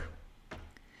Father.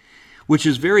 Which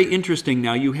is very interesting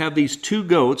now. You have these 2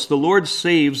 goats. The Lord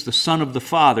saves the Son of the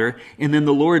Father, and then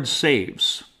the Lord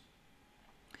saves.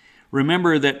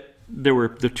 Remember that there were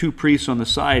the 2 priests on the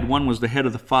side. One was the head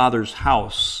of the Father's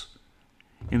house,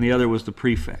 and the other was the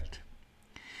prefect.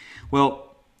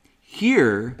 Well,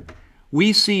 here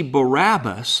we see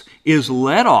Barabbas is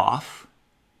led off,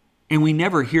 and we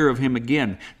never hear of him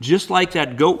again. Just like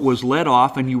that goat was led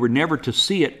off, and you were never to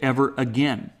see it ever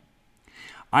again.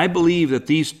 I believe that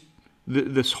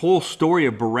this whole story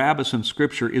of Barabbas in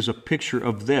Scripture is a picture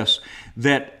of this,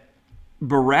 that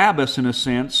Barabbas, in a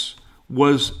sense,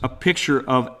 was a picture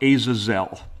of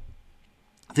Azazel,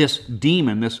 this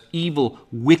demon, this evil,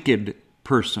 wicked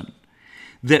person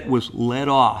that was led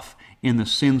off and the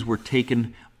sins were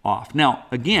taken off. Now,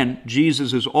 again,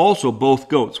 Jesus is also both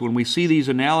goats. When we see these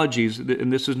analogies,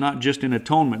 and this is not just in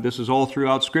atonement, this is all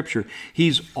throughout Scripture,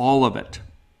 he's all of it.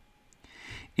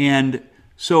 And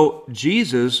so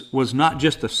Jesus was not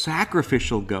just a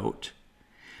sacrificial goat,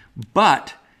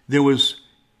 but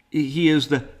he is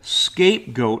the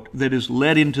scapegoat that is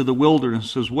led into the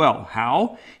wilderness as well.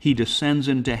 How? He descends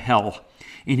into hell,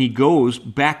 and he goes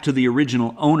back to the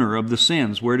original owner of the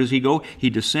sins. Where does he go? He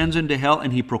descends into hell,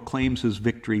 and he proclaims his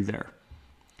victory there.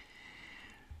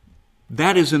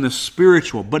 That is in the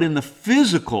spiritual. But in the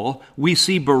physical, we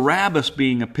see Barabbas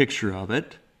being a picture of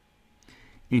it,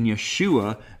 and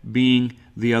Yeshua being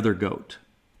the other goat.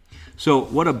 So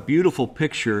what a beautiful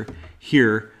picture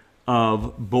here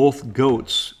of both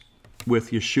goats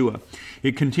with Yeshua.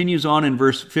 It continues on in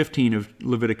verse 15 of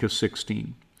Leviticus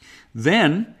 16.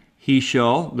 Then he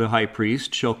shall, the high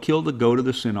priest, shall kill the goat of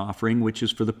the sin offering, which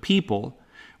is for the people,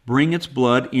 bring its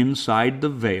blood inside the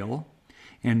veil,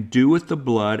 and do with the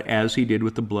blood as he did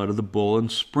with the blood of the bull,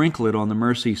 and sprinkle it on the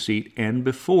mercy seat and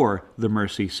before the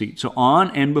mercy seat. So on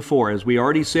and before, as we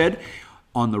already said,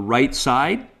 on the right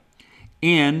side,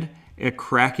 and a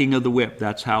cracking of the whip.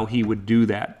 That's how he would do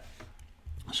that.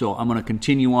 So I'm going to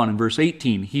continue on in verse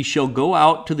 18. He shall go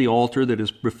out to the altar that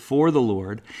is before the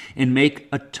Lord and make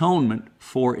atonement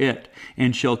for it,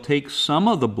 and shall take some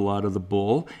of the blood of the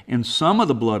bull and some of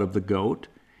the blood of the goat,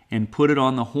 and put it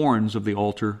on the horns of the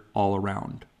altar all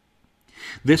around.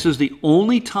 This is the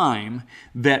only time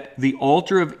that the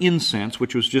altar of incense,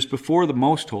 which was just before the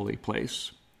most holy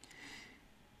place,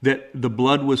 that the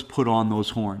blood was put on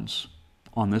those horns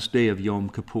on this day of Yom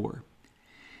Kippur.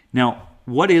 Now,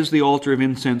 what is the altar of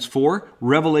incense for?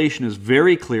 Revelation is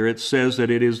very clear. It says that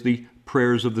it is the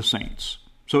prayers of the saints.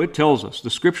 So it tells us, the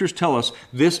scriptures tell us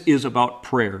this is about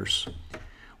prayers.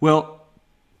 Well,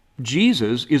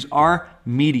 Jesus is our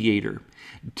mediator.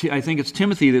 I think it's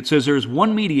Timothy that says there is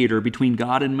one mediator between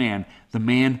God and man, the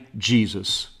man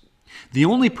Jesus. The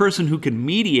only person who can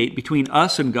mediate between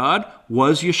us and God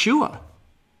was Yeshua.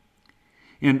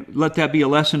 And let that be a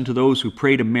lesson to those who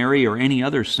pray to Mary or any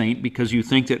other saint because you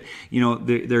think that,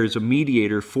 there is a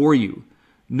mediator for you.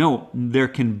 No, there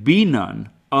can be none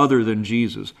other than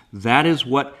Jesus. That is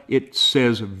what it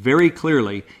says very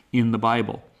clearly in the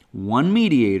Bible. One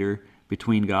mediator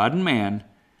between God and man,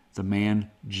 the man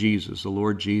Jesus, the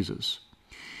Lord Jesus.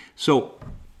 So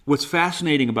what's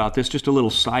fascinating about this, just a little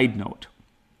side note,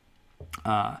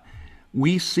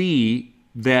 we see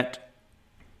that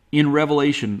in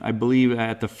Revelation, I believe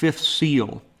at the 5th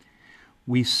seal,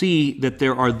 we see that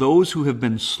there are those who have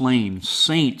been slain,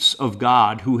 saints of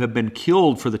God, who have been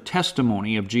killed for the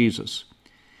testimony of Jesus.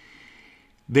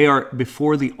 They are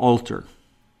before the altar,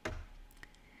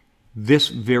 this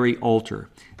very altar.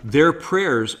 Their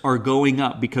prayers are going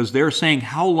up because they're saying,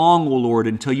 how long, O Lord,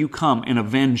 until you come and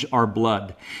avenge our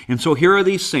blood? And so here are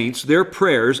these saints, their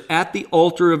prayers at the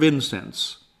altar of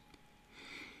incense.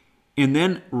 And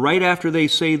then right after they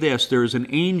say this, there's an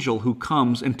angel who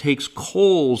comes and takes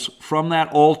coals from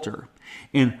that altar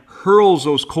and hurls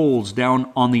those coals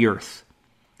down on the earth.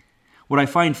 What I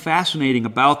find fascinating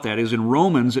about that is in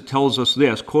Romans it tells us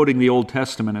this, quoting the Old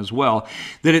Testament as well,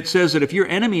 that it says that if your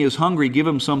enemy is hungry, give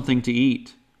him something to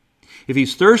eat. If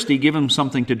he's thirsty, give him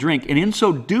something to drink. And in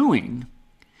so doing,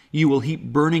 you will heap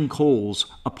burning coals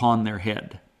upon their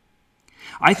head.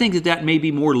 I think that may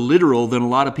be more literal than a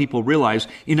lot of people realize.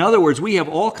 In other words, we have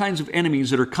all kinds of enemies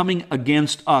that are coming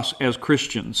against us as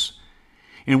Christians.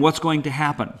 And what's going to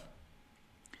happen?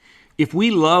 If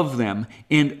we love them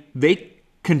and they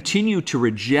continue to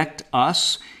reject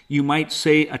us, you might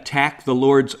say attack the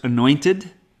Lord's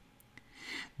anointed,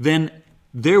 then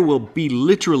there will be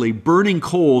literally burning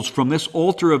coals from this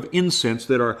altar of incense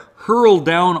that are hurled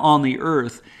down on the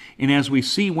earth. And as we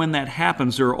see when that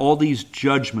happens, there are all these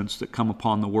judgments that come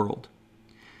upon the world.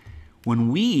 When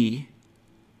we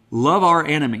love our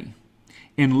enemy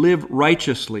and live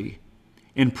righteously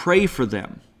and pray for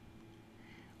them,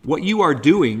 what you are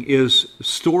doing is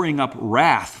storing up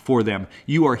wrath for them.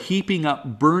 You are heaping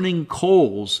up burning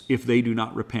coals if they do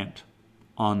not repent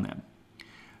on them.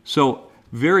 So,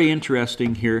 very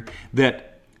interesting here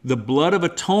that the blood of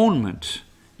atonement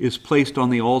is placed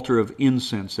on the altar of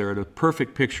incense there, a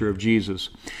perfect picture of Jesus.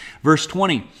 Verse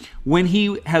 20, when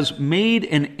he has made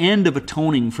an end of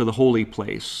atoning for the holy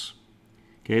place,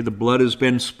 okay, the blood has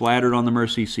been splattered on the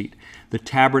mercy seat, the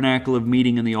tabernacle of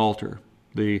meeting and the altar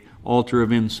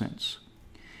of incense.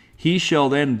 He shall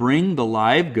then bring the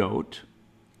live goat,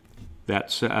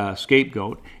 that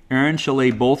scapegoat. Aaron shall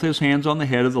lay both his hands on the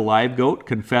head of the live goat,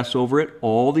 confess over it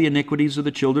all the iniquities of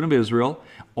the children of Israel,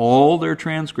 all their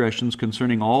transgressions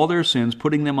concerning all their sins,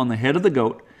 putting them on the head of the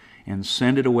goat, and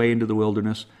send it away into the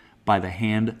wilderness by the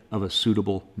hand of a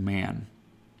suitable man.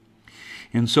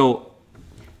 And so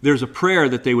there's a prayer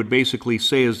that they would basically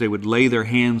say as they would lay their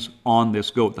hands on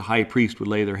this goat. The high priest would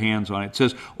lay their hands on it. It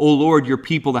says, O Lord, your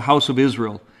people, the house of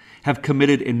Israel, have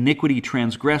committed iniquity,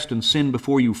 transgressed, and sinned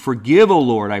before you. Forgive, O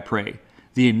Lord, I pray,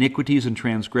 the iniquities and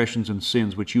transgressions and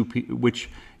sins which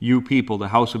you people, the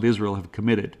house of Israel, have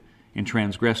committed and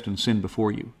transgressed and sinned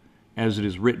before you, as it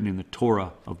is written in the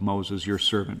Torah of Moses, your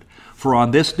servant. For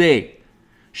on this day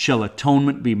shall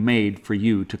atonement be made for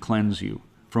you to cleanse you.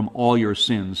 From all your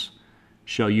sins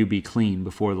shall you be clean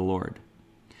before the Lord.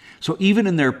 So even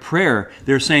in their prayer,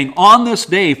 they're saying, on this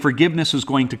day, forgiveness is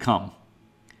going to come.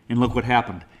 And look what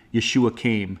happened. Yeshua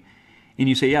came. And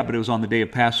you say, yeah, but it was on the day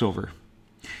of Passover.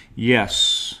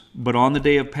 Yes, but on the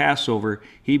day of Passover,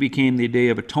 he became the day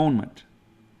of atonement.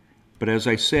 But as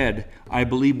I said, I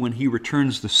believe when he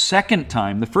returns the second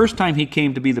time, the first time he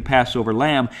came to be the Passover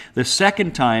lamb, the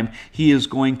second time he is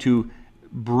going to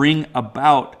bring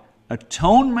about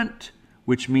atonement,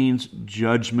 which means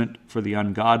judgment for the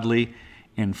ungodly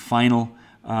and final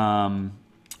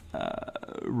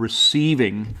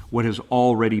receiving what has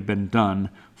already been done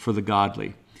for the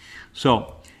godly.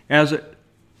 So, as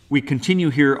we continue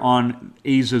here on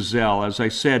Azazel, as I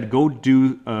said, go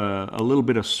do a little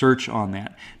bit of search on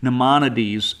that.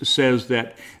 Maimonides says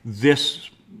that this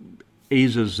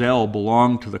Azazel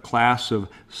belonged to the class of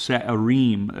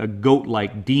Sa'arim, a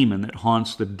goat-like demon that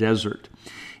haunts the desert.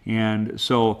 And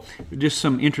so, just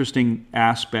some interesting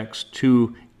aspects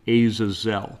to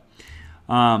Azazel.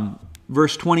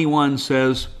 Verse 21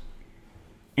 says,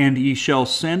 and ye shall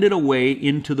send it away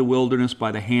into the wilderness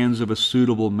by the hands of a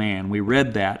suitable man. We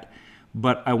read that,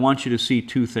 but I want you to see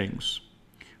two things.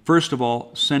 First of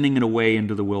all, sending it away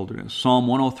into the wilderness. Psalm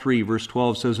 103, verse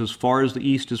 12 says, as far as the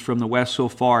east is from the west, so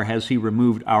far has he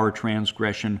removed our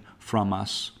transgression from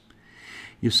us.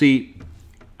 You see,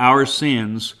 our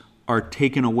sins are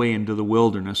taken away into the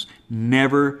wilderness,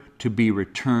 never to be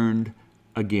returned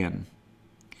again.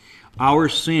 Our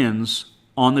sins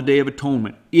on the Day of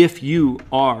Atonement, if you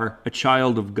are a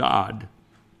child of God,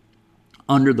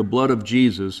 under the blood of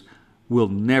Jesus, will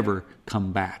never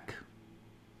come back.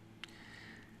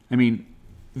 I mean,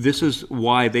 this is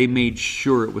why they made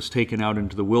sure it was taken out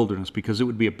into the wilderness, because it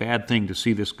would be a bad thing to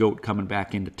see this goat coming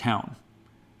back into town.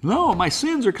 No, my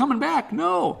sins are coming back.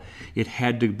 No, it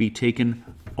had to be taken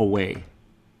away.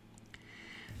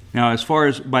 Now, as far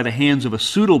as by the hands of a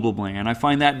suitable man, I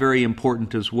find that very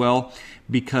important as well,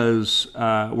 because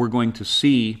we're going to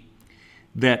see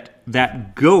that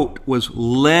that goat was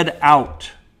led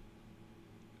out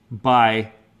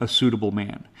by a suitable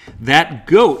man. That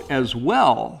goat as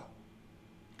well,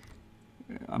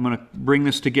 I'm going to bring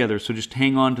this together, so just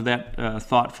hang on to that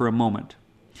thought for a moment.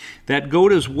 That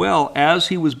goat as well, as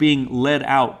he was being led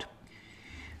out,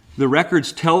 the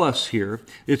records tell us here,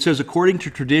 it says, according to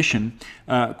tradition,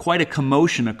 quite a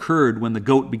commotion occurred when the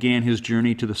goat began his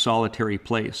journey to the solitary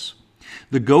place.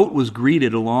 The goat was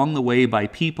greeted along the way by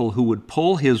people who would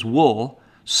pull his wool,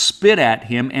 spit at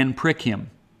him, and prick him.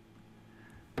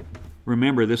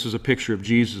 Remember, this is a picture of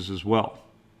Jesus as well.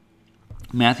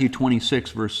 Matthew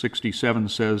 26, verse 67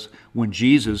 says, when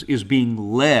Jesus is being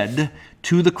led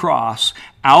to the cross,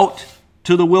 out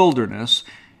to the wilderness,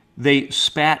 they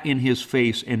spat in his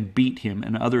face and beat him,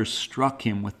 and others struck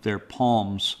him with their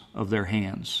palms of their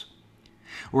hands.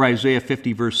 Or Isaiah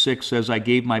 50, verse 6 says, I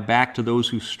gave my back to those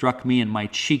who struck me, and my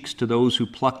cheeks to those who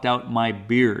plucked out my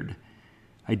beard.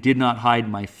 I did not hide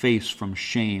my face from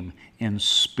shame and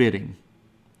spitting.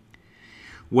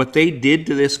 What they did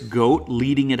to this goat,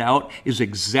 leading it out, is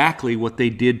exactly what they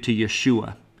did to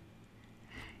Yeshua.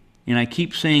 And I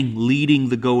keep saying leading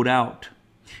the goat out,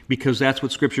 because that's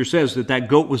what Scripture says, that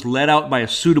goat was led out by a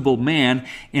suitable man,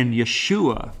 and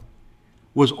Yeshua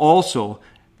was also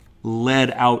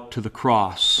led out to the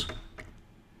cross,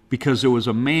 because there was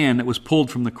a man that was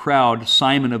pulled from the crowd,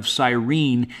 Simon of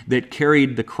Cyrene, that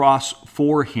carried the cross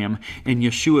for him, and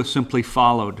Yeshua simply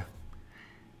followed,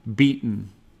 beaten,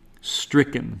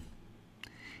 stricken.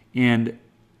 And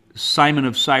Simon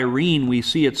of Cyrene, we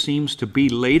see it seems to be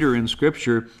later in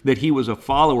Scripture that he was a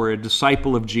follower, a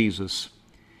disciple of Jesus.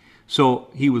 So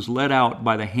he was led out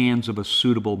by the hands of a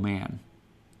suitable man.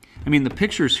 I mean, the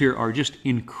pictures here are just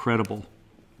incredible.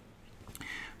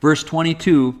 Verse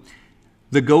 22,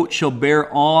 the goat shall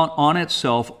bear on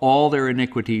itself all their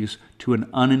iniquities to an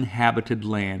uninhabited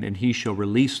land, and he shall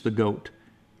release the goat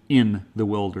in the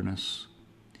wilderness.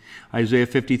 Isaiah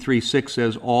 53, 6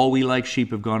 says, all we like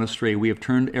sheep have gone astray. We have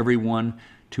turned everyone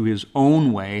to his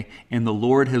own way, and the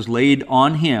Lord has laid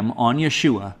on him, on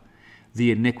Yeshua,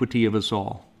 the iniquity of us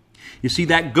all. You see,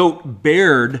 that goat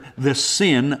bared the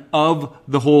sin of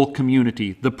the whole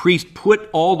community. The priest put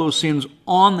all those sins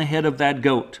on the head of that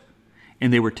goat,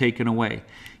 and they were taken away.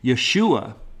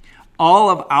 Yeshua, all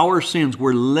of our sins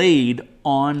were laid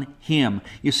on him.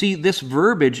 You see, this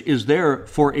verbiage is there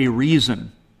for a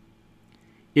reason.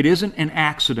 It isn't an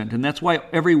accident, and that's why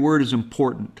every word is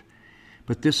important.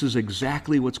 But this is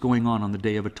exactly what's going on the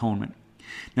Day of Atonement.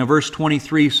 Now, verse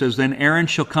 23 says, then Aaron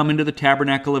shall come into the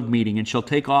tabernacle of meeting, and shall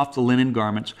take off the linen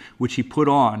garments which he put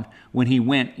on when he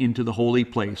went into the holy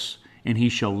place, and he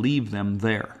shall leave them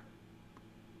there.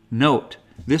 Note,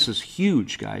 this is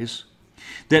huge, guys,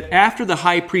 that after the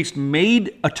high priest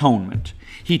made atonement,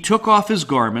 he took off his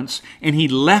garments and he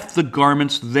left the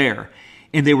garments there,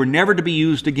 and they were never to be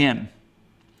used again.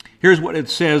 Here's what it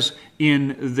says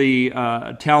in the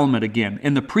Talmud again.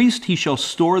 And the priest, he shall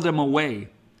store them away,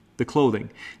 the clothing.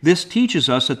 This teaches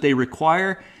us that they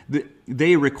require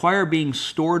being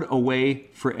stored away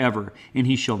forever, and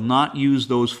he shall not use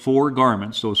those 4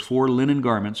 garments, those 4 linen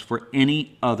garments, for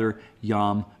any other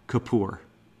Yom Kippur.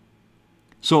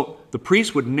 So the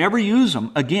priest would never use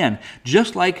them again,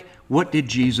 just like what did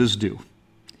Jesus do?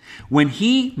 When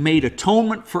he made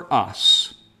atonement for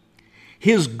us,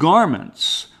 his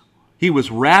garments, he was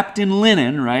wrapped in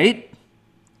linen, right?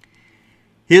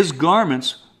 His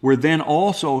garments were then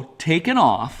also taken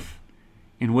off,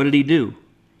 and what did he do?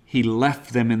 He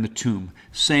left them in the tomb,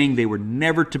 saying they were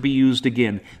never to be used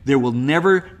again. There will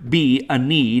never be a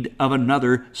need of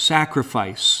another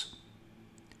sacrifice.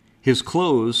 His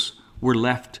clothes were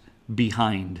left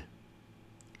behind.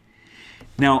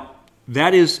 Now,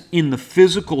 that is in the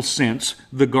physical sense,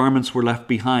 the garments were left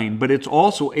behind, but it's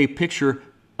also a picture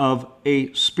of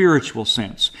a spiritual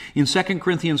sense. In 2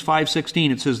 Corinthians 5:16,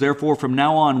 it says, "Therefore from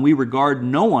now on we regard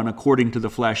no one according to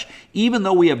the flesh, even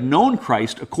though we have known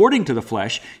Christ according to the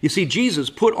flesh." You see,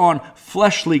 Jesus put on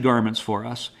fleshly garments for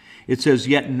us. It says,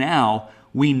 "Yet now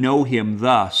we know him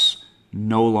thus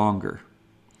no longer."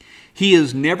 He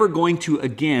is never going to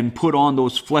again put on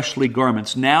those fleshly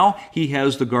garments. Now he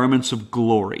has the garments of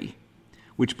glory,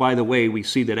 which, by the way, we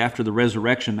see that after the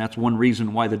resurrection, that's one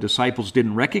reason why the disciples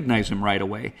didn't recognize him right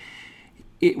away.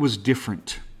 It was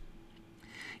different.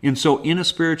 And so in a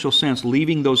spiritual sense,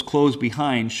 leaving those clothes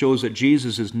behind shows that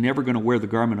Jesus is never going to wear the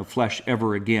garment of flesh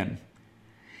ever again.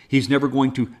 He's never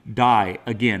going to die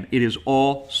again. It is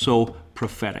all so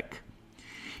prophetic.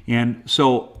 And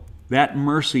so that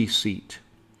mercy seat,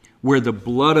 where the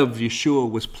blood of Yeshua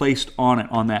was placed on it,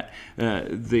 on that,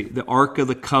 the Ark of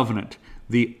the Covenant,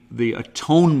 the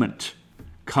atonement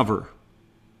cover,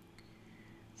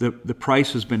 the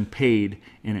price has been paid,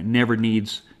 and it never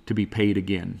needs to be paid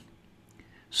again.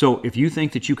 So if you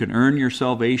think that you can earn your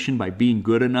salvation by being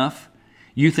good enough,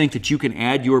 you think that you can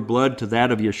add your blood to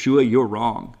that of Yeshua, you're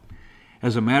wrong.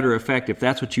 As a matter of fact, if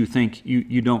that's what you think,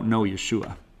 you don't know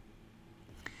Yeshua.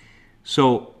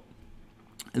 So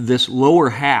this lower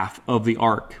half of the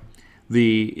ark,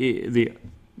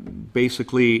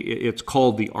 basically it's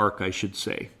called the ark, I should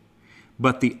say.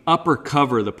 But the upper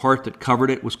cover, the part that covered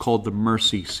it, was called the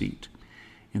mercy seat.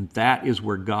 And that is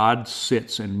where God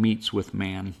sits and meets with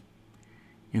man.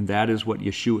 And that is what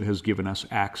Yeshua has given us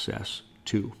access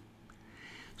to.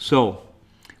 So,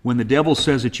 when the devil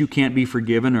says that you can't be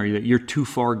forgiven or that you're too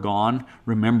far gone,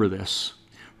 remember this.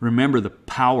 Remember the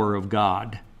power of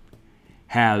God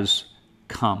has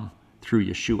come through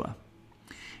Yeshua.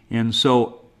 And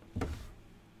so,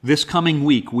 this coming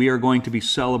week, we are going to be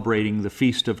celebrating the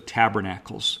Feast of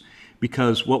Tabernacles,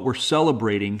 because what we're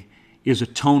celebrating is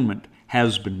atonement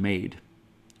has been made.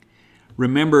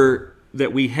 Remember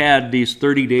that we had these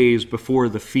 30 days before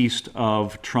the Feast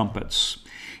of Trumpets,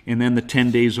 and then the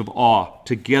 10 days of awe.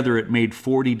 Together it made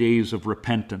 40 days of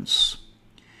repentance.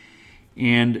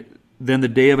 And then the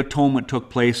Day of Atonement took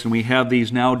place, and we have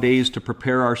these now days to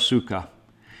prepare our sukkah,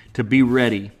 to be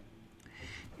ready.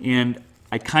 And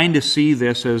I kind of see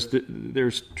this as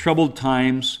there's troubled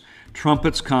times,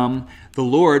 trumpets come. The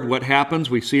Lord, what happens?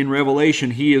 We see in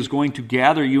Revelation, He is going to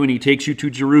gather you and He takes you to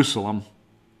Jerusalem.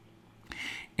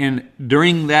 And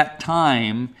during that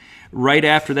time, right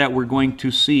after that, we're going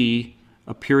to see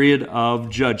a period of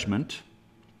judgment.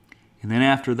 And then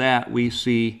after that, we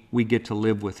get to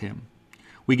live with Him.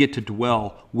 We get to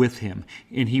dwell with Him,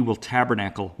 and He will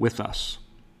tabernacle with us.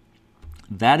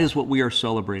 That is what we are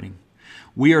celebrating.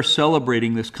 We are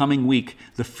celebrating this coming week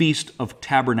the Feast of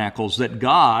Tabernacles, that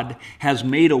God has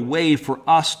made a way for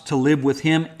us to live with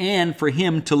Him and for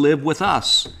Him to live with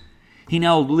us. He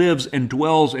now lives and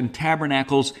dwells and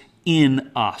tabernacles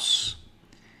in us.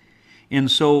 And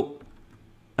so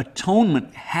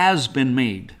atonement has been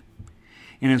made.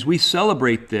 And as we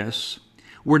celebrate this,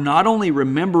 we're not only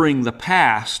remembering the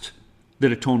past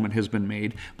that atonement has been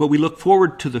made, but we look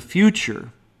forward to the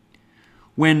future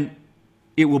when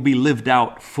it will be lived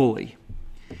out fully.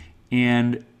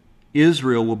 And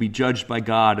Israel will be judged by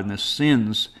God and the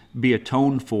sins be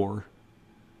atoned for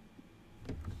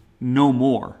no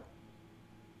more.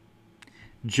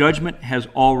 Judgment has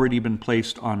already been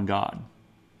placed on God.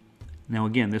 Now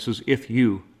again, this is if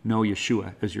you know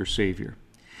Yeshua as your Savior.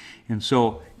 And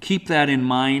so keep that in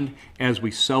mind as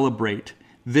we celebrate.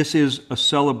 This is a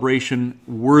celebration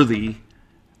worthy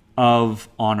of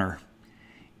honor.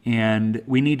 And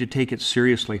we need to take it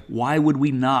seriously. Why would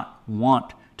we not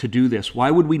want to do this?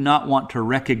 Why would we not want to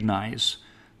recognize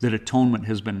that atonement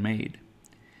has been made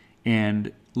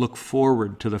and look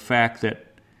forward to the fact that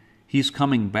He's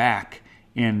coming back,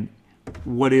 and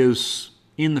what is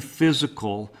in the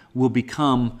physical will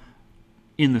become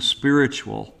in the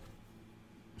spiritual,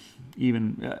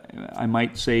 even, I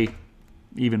might say,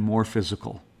 even more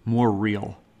physical, more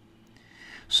real.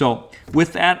 So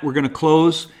with that, we're going to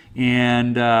close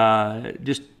and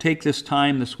just take this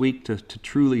time this week to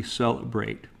truly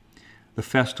celebrate the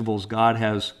festivals God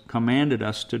has commanded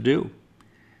us to do,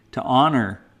 to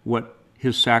honor what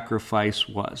His sacrifice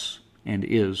was and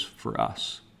is for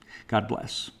us. God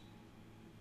bless.